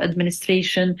Trump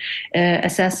administration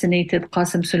assassinated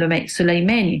Qasem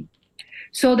Soleimani.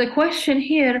 So the question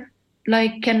here,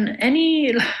 can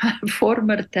any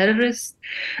former terrorist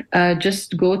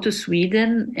just go to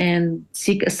Sweden and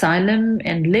seek asylum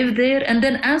and live there and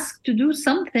then ask to do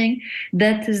something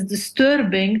that is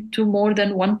disturbing to more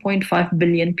than 1.5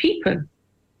 billion people?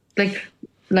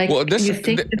 Well,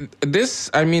 this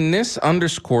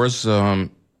underscores,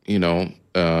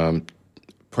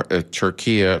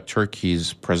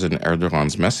 Turkey's President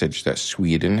Erdogan's message that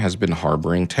Sweden has been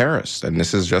harboring terrorists. And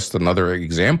this is just another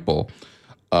example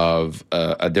of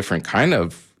a different kind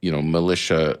of,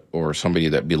 militia or somebody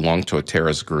that belonged to a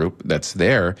terrorist group that's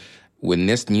there. When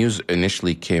this news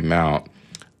initially came out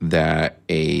that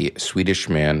a Swedish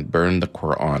man burned the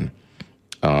Quran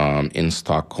in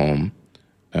Stockholm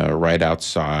right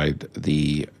outside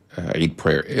the Eid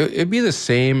prayer, it'd be the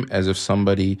same as if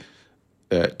somebody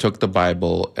took the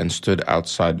Bible and stood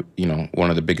outside, one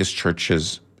of the biggest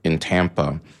churches in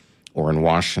Tampa or in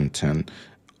Washington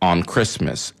on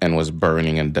Christmas and was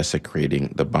burning and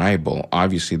desecrating the Bible.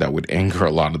 Obviously, that would anger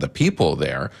a lot of the people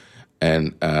there,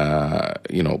 and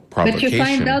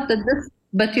provocation.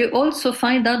 But you also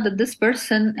find out that this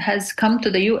person has come to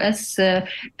the U.S.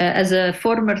 As a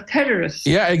former terrorist.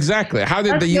 Yeah, exactly. How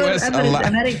did the U.S. allow?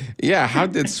 Yeah, how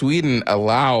did Sweden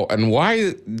allow, and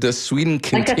why does Sweden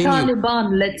continue? Like a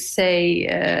Taliban, let's say,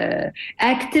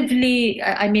 actively,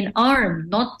 armed,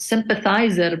 not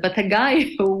sympathizer, but a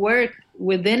guy who worked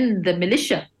within the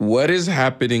militia. What is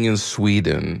happening in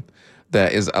Sweden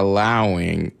that is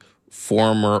allowing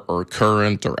former or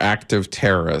current or active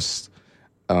terrorists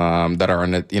that are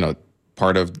in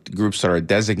part of groups that are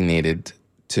designated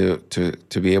to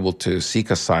be able to seek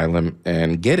asylum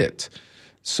and get it.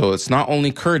 So it's not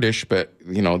only Kurdish, but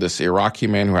this Iraqi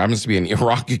man who happens to be an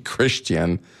Iraqi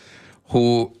Christian,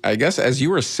 who I guess, as you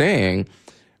were saying,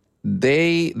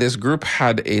 this group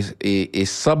had a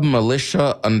sub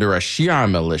militia under a Shia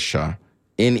militia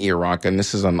in Iraq, and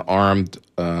this is an armed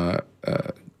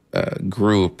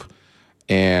group,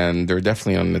 and they're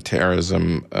definitely on the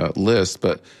terrorism list.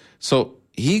 But so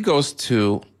he goes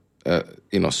to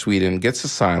Sweden, gets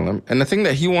asylum, and the thing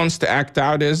that he wants to act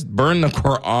out is burn the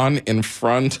Quran in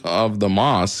front of the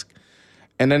mosque.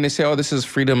 And then they say, oh, this is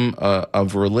freedom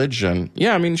of religion.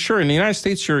 Yeah, I mean, sure, in the United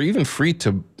States, you're even free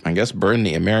to, I guess, burn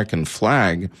the American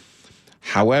flag.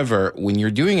 However, when you're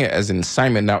doing it as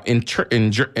incitement, now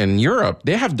in Europe,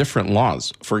 they have different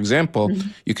laws. For example,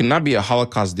 you cannot be a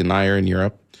Holocaust denier in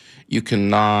Europe. You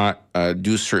cannot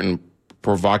do certain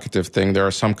provocative thing. There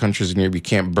are some countries in Europe you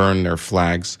can't burn their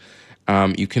flags.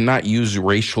 You cannot use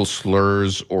racial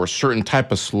slurs or certain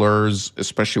type of slurs,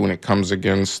 especially when it comes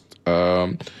against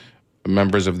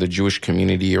members of the Jewish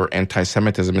community, or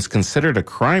anti-Semitism. It's considered a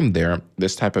crime there,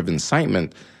 this type of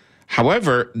incitement.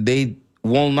 However, they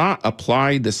will not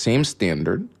apply the same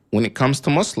standard when it comes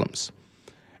to Muslims.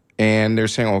 And they're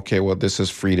saying, okay, well, this is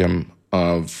freedom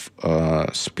of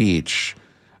speech.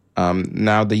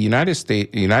 Now, the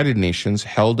United Nations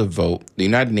held a vote. The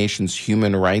United Nations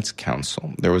Human Rights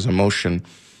Council, there was a motion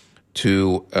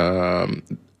to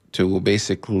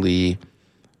basically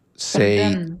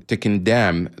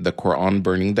condemn the Quran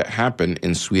burning that happened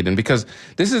in Sweden, because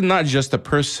this is not just a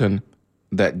person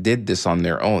that did this on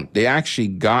their own. They actually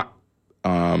got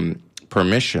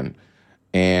permission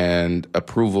and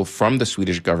approval from the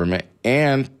Swedish government,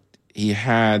 and he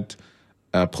had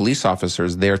police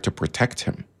officers there to protect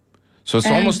him. So it's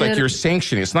almost like you're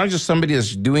sanctioning. It's not just somebody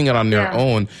that's doing it on their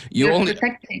own.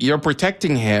 You're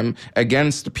protecting him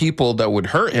against people that would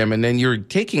hurt him, and then you're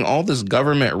taking all this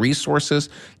government resources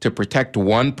to protect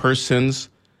one person's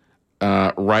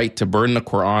right to burn the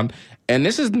Quran. And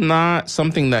this is not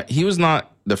something that he was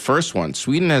not the first one.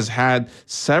 Sweden has had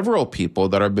several people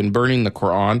that have been burning the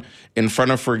Quran in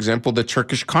front of, for example, the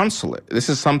Turkish consulate. This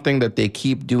is something that they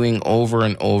keep doing over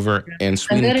and over, and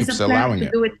Sweden keeps allowing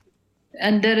it.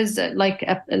 And there is like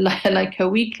a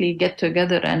weekly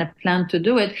get-together and a plan to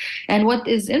do it. And what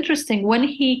is interesting, when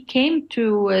he came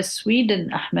to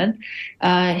Sweden, Ahmed,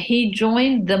 he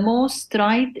joined the most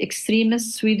right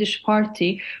extremist Swedish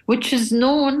party, which is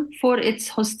known for its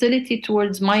hostility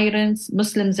towards migrants,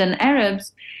 Muslims, and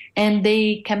Arabs. And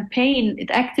they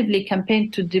actively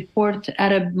campaigned to deport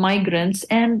Arab migrants.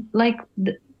 And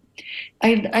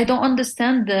I don't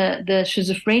understand the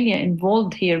schizophrenia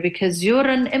involved here, because you're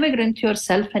an immigrant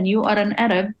yourself and you are an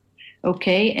Arab,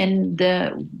 okay? And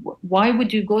why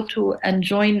would you go to and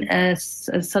join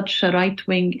such a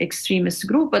right-wing extremist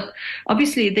group? But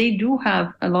obviously they do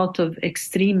have a lot of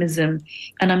extremism,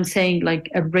 and I'm saying like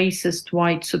a racist,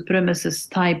 white supremacist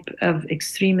type of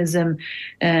extremism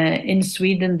in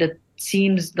Sweden that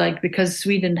seems like, because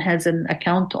Sweden has an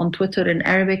account on Twitter in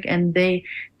Arabic and they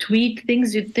tweet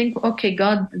things, you'd think, okay,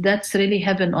 God, that's really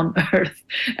heaven on earth.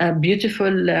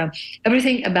 Beautiful.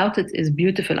 Everything about it is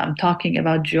beautiful. I'm talking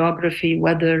about geography,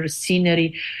 weather,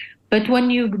 scenery. But when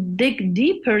you dig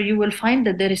deeper, you will find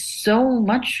that there is so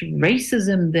much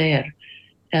racism there,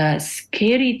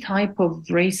 scary type of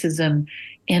racism.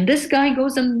 And this guy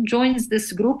goes and joins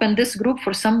this group, and this group,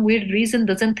 for some weird reason,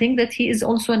 doesn't think that he is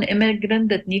also an immigrant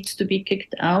that needs to be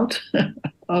kicked out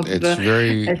of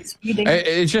Sweden.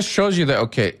 It just shows you that,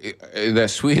 okay,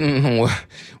 that Sweden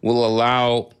will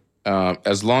allow,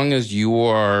 as long as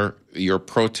your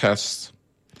protests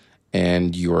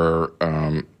and your,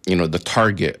 the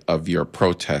target of your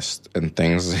protest and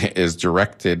things is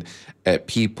directed at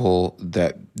people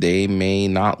that they may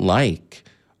not like,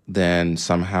 then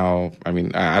somehow, I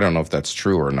mean, I don't know if that's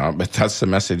true or not, but that's the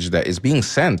message that is being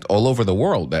sent all over the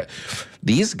world, that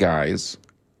these guys,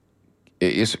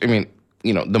 the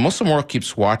Muslim world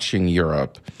keeps watching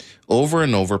Europe over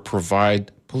and over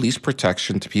provide police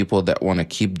protection to people that want to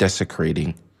keep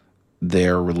desecrating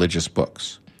their religious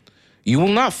books. You will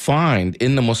not find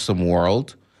in the Muslim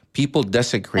world people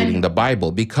desecrating the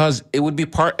Bible, because it would be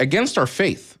against our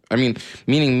faith. I mean,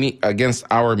 against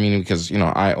our meaning, because,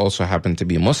 I also happen to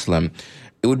be Muslim.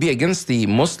 It would be against the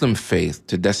Muslim faith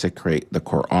to desecrate the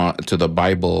Quran, to the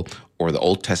Bible or the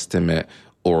Old Testament,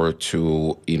 or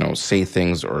to, say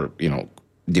things or,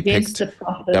 depict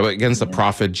against the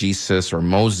prophet Jesus or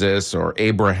Moses or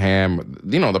Abraham,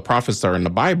 the prophets that are in the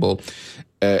Bible.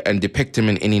 and depict him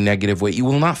in any negative way. You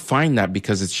will not find that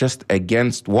because it's just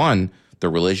against, one, the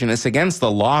religion. It's against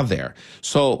the law there.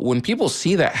 So when people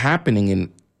see that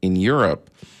happening in Europe,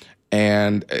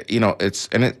 and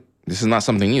this is not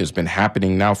something new. It's been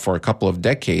happening now for a couple of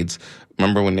decades.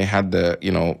 Remember when they had the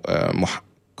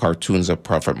cartoons of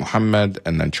Prophet Muhammad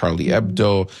and then Charlie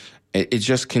Hebdo? It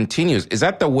just continues. Is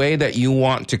that the way that you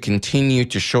want to continue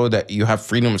to show that you have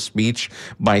freedom of speech,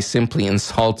 by simply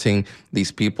insulting these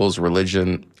people's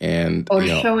religion or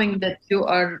showing that you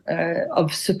are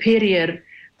of superior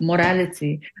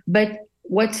morality? But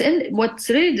what's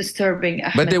really disturbing,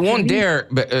 Ahmed, but they won't dare.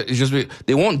 But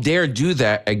they won't dare do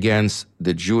that against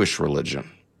the Jewish religion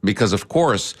because, of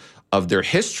course, of their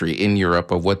history in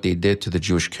Europe, of what they did to the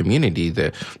Jewish community,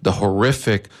 the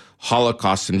horrific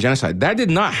Holocaust and genocide. That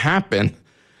did not happen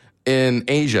in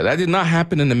Asia. That did not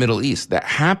happen in the Middle East. That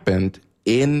happened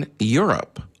in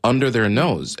Europe under their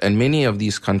nose. And many of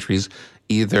these countries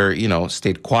either,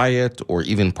 stayed quiet or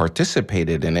even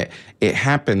participated in it. It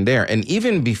happened there. And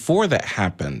even before that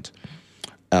happened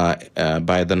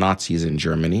by the Nazis in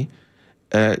Germany,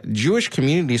 Jewish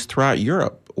communities throughout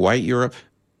Europe, white Europe,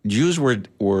 Jews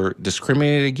were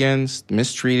discriminated against,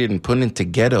 mistreated, and put into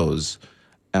ghettos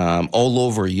all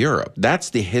over Europe.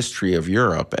 That's the history of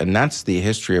Europe, and that's the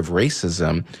history of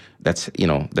racism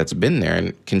that's been there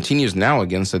and continues now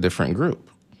against a different group.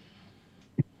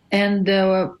 And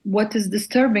what is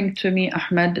disturbing to me,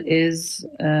 Ahmed, is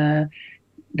that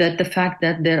the fact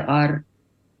that there are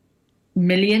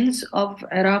millions of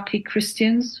Iraqi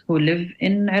Christians who live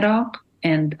in Iraq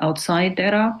and outside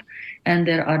Iraq, and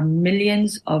there are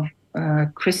millions of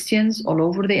Christians all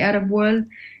over the Arab world.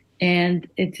 And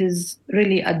it is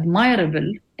really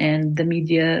admirable, and the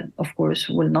media, of course,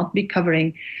 will not be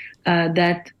covering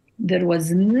that there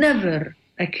was never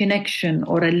a connection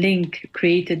or a link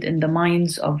created in the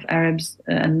minds of Arabs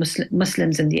and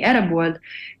Muslims in the Arab world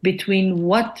between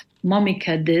what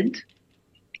Momika did,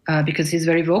 because he's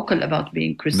very vocal about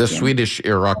being Christian. The Swedish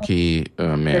Iraqi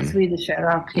man. The Swedish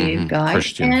Iraqi guy.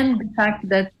 Christian. And the fact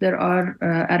that there are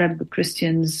Arab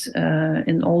Christians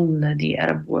in all the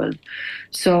Arab world.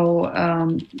 So,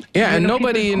 and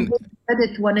nobody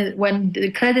credit when the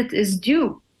credit is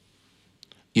due.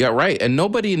 Yeah, right. And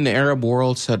nobody in the Arab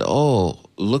world said, "Oh,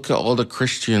 look at all the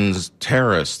Christians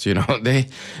terrorists."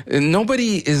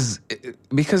 Nobody is,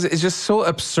 because it's just so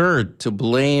absurd to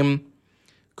blame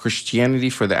Christianity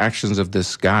for the actions of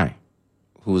this guy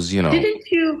who's, Didn't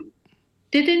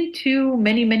you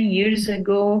many years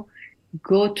ago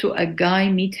go to a guy,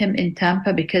 meet him in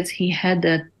Tampa because he had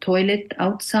a toilet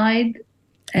outside?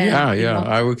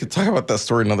 And, we could talk about that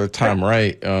story another time,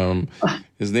 right?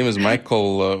 His name is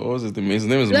Michael. What was his name? His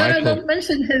name is Michael. No, don't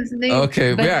mention his name.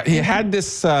 Okay, he had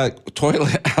this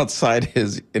toilet outside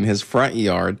in his front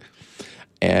yard.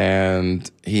 And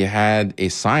he had a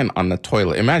sign on the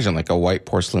toilet. Imagine like a white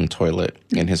porcelain toilet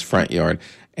in his front yard.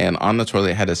 And on the toilet,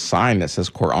 it had a sign that says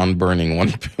Quran burning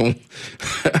 1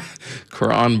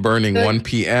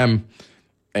 p.m.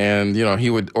 And, he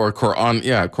would, or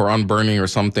Quran burning or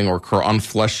something, or Quran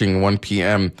flushing 1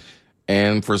 p.m.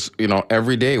 And for,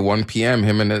 every day, 1 p.m.,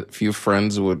 him and a few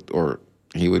friends he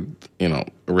would,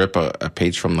 rip a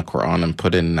page from the Quran and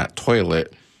put it in that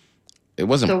toilet. It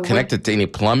wasn't connected to any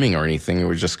plumbing or anything. It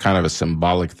was just kind of a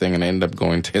symbolic thing. And I ended up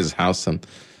going to his house and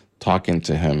talking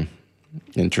to him.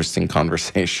 Interesting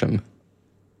conversation.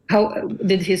 How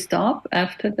did he stop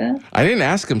after that? I didn't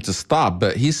ask him to stop,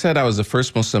 but he said I was the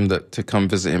first Muslim to come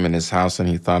visit him in his house, and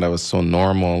he thought I was so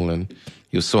normal, and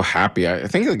he was so happy. I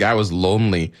think the guy was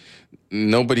lonely.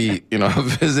 Nobody,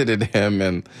 visited him,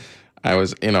 and I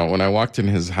was, when I walked in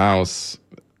his house.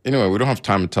 Anyway, we don't have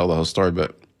time to tell the whole story,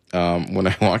 but when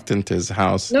I walked into his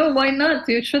house. No, why not?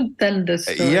 You should tell the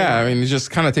story. Yeah, I mean, it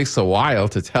just kind of takes a while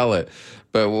to tell it.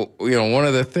 But, one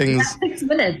of the things. 6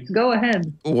 minutes. Go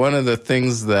ahead. One of the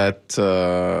things that,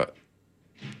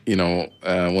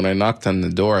 when I knocked on the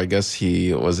door, I guess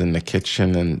he was in the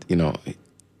kitchen and,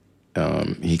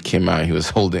 he came out. He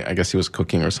was I guess he was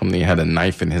cooking or something. He had a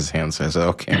knife in his hand. So I said,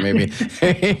 okay, maybe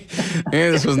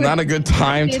this was not a good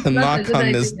time to knock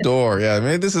on this door. Yeah,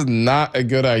 maybe this is not a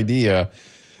good idea.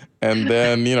 And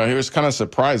then, he was kind of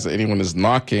surprised that anyone is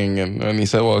knocking. And he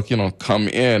said, well, come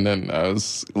in. And I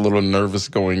was a little nervous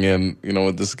going in,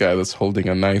 with this guy that's holding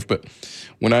a knife. But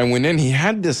when I went in, he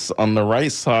had this on the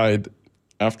right side,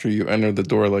 after you enter the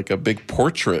door, like a big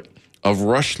portrait of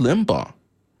Rush Limbaugh.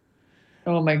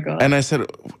 Oh, my God. And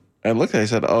I looked at it, I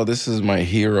said, oh, this is my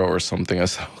hero or something. I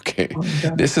said, okay,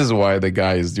 this is why the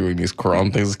guy is doing these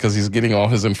Quran things, because he's getting all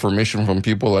his information from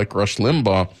people like Rush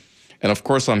Limbaugh. And of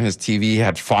course, on his TV, he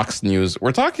had Fox News.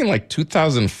 We're talking like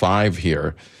 2005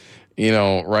 here.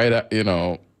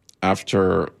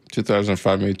 after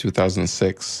 2005, maybe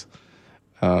 2006,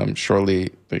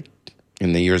 shortly like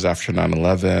in the years after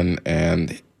 9/11,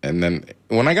 and then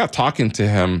when I got talking to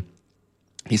him,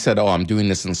 he said, "Oh, I'm doing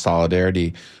this in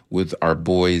solidarity with our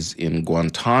boys in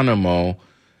Guantanamo."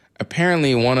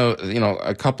 Apparently,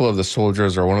 a couple of the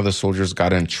soldiers or one of the soldiers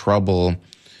got in trouble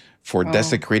for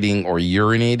desecrating or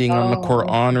urinating on the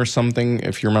Quran or something,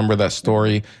 if you remember that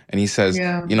story. And he says,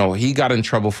 he got in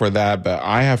trouble for that, but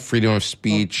I have freedom of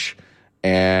speech,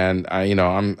 and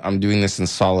I'm doing this in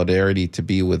solidarity to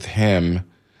be with him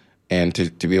and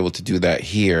to be able to do that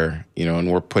here,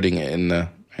 and we're putting it in the.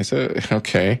 I said,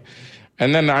 okay.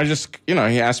 And then I just,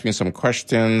 he asked me some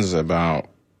questions about.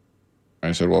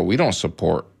 I said, well, we don't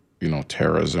support,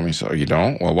 terrorism. He said, oh, you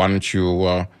don't? Well, why don't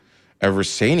you ever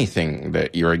say anything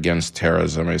that you're against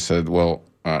terrorism? I said, well,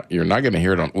 you're not going to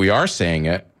hear it. We are saying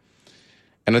it.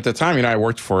 And at the time, I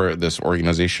worked for this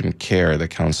organization, CARE, the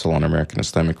Council on American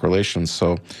Islamic Relations.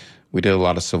 So we did a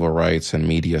lot of civil rights and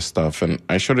media stuff. And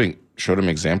I showed him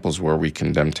examples where we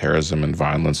condemn terrorism and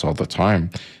violence all the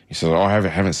time. He said, oh, I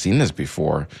haven't seen this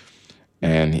before.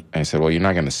 And I said, well, you're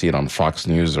not going to see it on Fox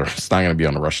News, or it's not going to be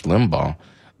on Rush Limbaugh.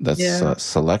 That's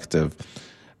selective.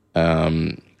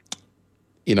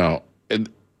 It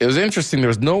was interesting. There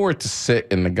was nowhere to sit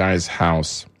in the guy's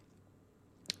house.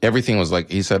 Everything was like,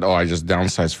 he said, oh, I just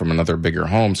downsized from another bigger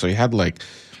home. So he had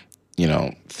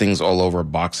things all over,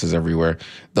 boxes everywhere.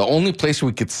 The only place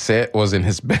we could sit was in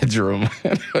his bedroom.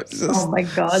 Oh my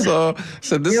God.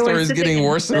 So this story is getting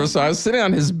worse. So I was sitting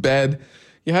on his bed.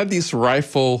 He had these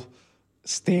rifle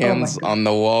stands on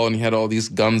the wall, and he had all these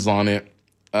guns on it.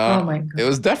 Oh my God. It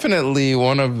was definitely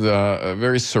one of the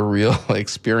very surreal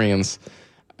experience.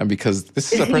 And because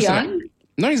this is a person. Young?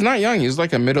 No, he's not young. He was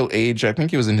like a middle age. I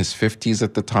think he was in his 50s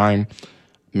at the time,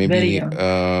 maybe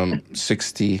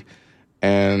 60.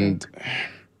 And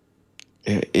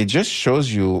it just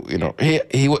shows you,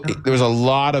 there was a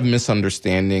lot of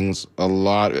misunderstandings, a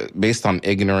lot based on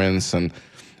ignorance and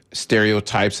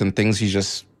stereotypes and things he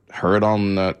just heard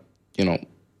on, on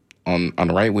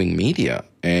right-wing media.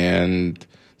 And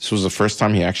this was the first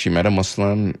time he actually met a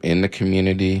Muslim in the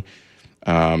community.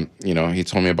 He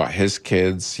told me about his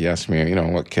kids. He asked me,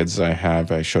 what kids I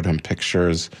have. I showed him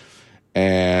pictures,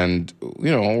 and,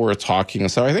 we were talking.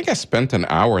 So I think I spent an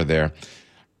hour there.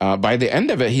 By the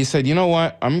end of it, he said, you know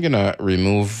what? I'm going to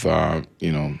remove,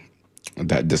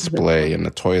 that display in the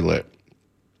toilet.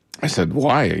 I said,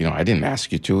 why? I didn't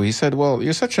ask you to. He said, well,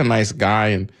 you're such a nice guy.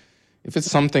 And if it's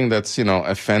something that's,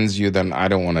 offends you, then I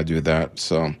don't want to do that.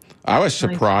 So I was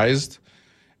surprised.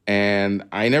 And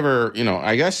I never,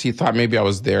 I guess he thought maybe I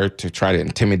was there to try to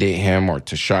intimidate him or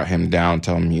to shut him down,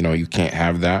 tell him, you can't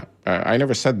have that. I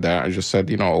never said that. I just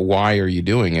said, why are you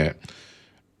doing it?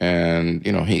 And,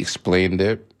 he explained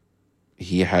it.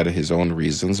 He had his own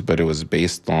reasons, but it was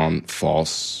based on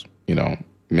false,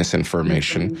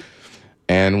 misinformation. Mm-hmm.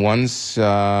 And once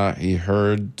he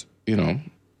heard,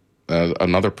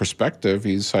 another perspective,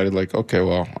 he decided okay,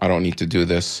 well, I don't need to do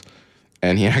this.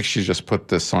 And he actually just put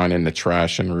the sign in the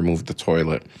trash and removed the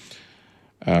toilet.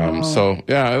 So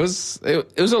yeah, it was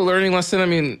a learning lesson. I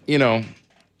mean,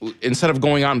 instead of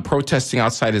going out and protesting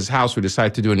outside his house, we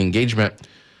decided to do an engagement.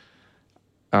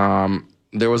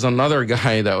 There was another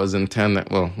guy that was in town.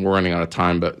 Well, we're running out of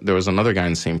time, but there was another guy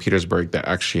in St. Petersburg that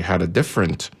actually had a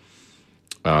different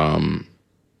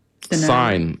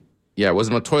sign. Yeah, it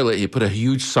wasn't a toilet. He put a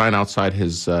huge sign outside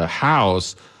his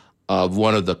house of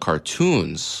one of the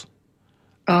cartoons.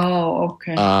 Oh,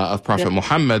 okay. Of Prophet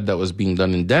Muhammad that was being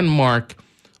done in Denmark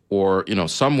or,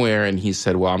 somewhere. And he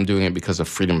said, well, I'm doing it because of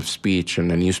freedom of speech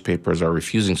and the newspapers are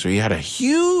refusing. So he had a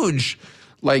huge,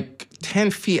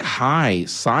 10 feet high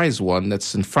size one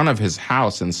that's in front of his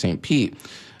house in St. Pete.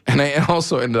 And I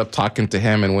also ended up talking to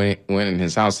him and went in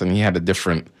his house, and he had a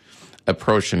different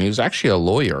approach. And he was actually a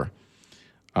lawyer.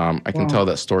 I can tell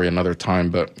that story another time,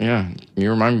 but yeah,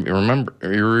 you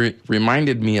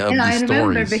reminded me of these stories. I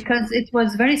remember because it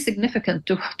was very significant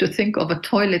to think of a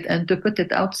toilet and to put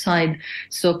it outside,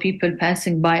 so people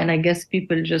passing by, and I guess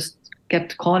people just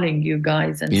kept calling you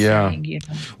guys and saying,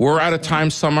 We're out of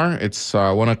time, Samar. It's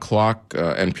 1 o'clock.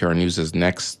 NPR News is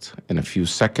next in a few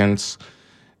seconds.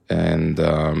 And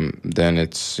then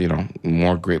it's,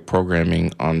 more great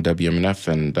programming on WMNF.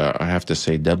 And I have to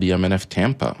say WMNF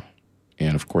Tampa.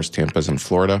 And, of course, Tampa's in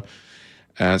Florida.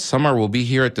 Samar will be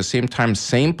here at the same time,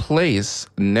 same place,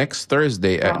 next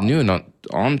Thursday at noon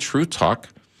on True Talk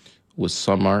with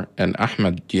Samar and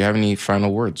Ahmed. Do you have any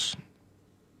final words?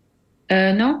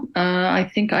 No, I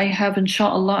think I have,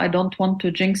 inshallah. I don't want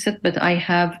to jinx it, but I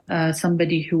have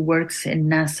somebody who works in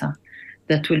NASA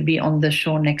that will be on the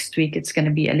show next week. It's going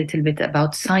to be a little bit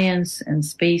about science and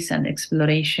space and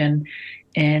exploration.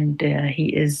 And he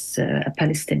is a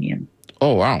Palestinian.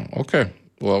 Oh, wow. Okay.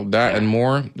 Well, that and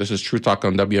more. This is True Talk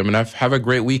on WMNF. Have a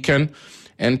great weekend.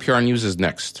 NPR News is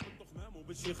next.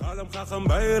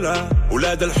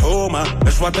 ولاد الحومة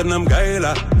اشواتنا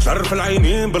مقايلة شرف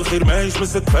العينين بالخير ما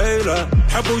يشمس تفايلة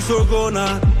حبوا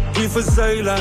يسوقونا كيف الزيلة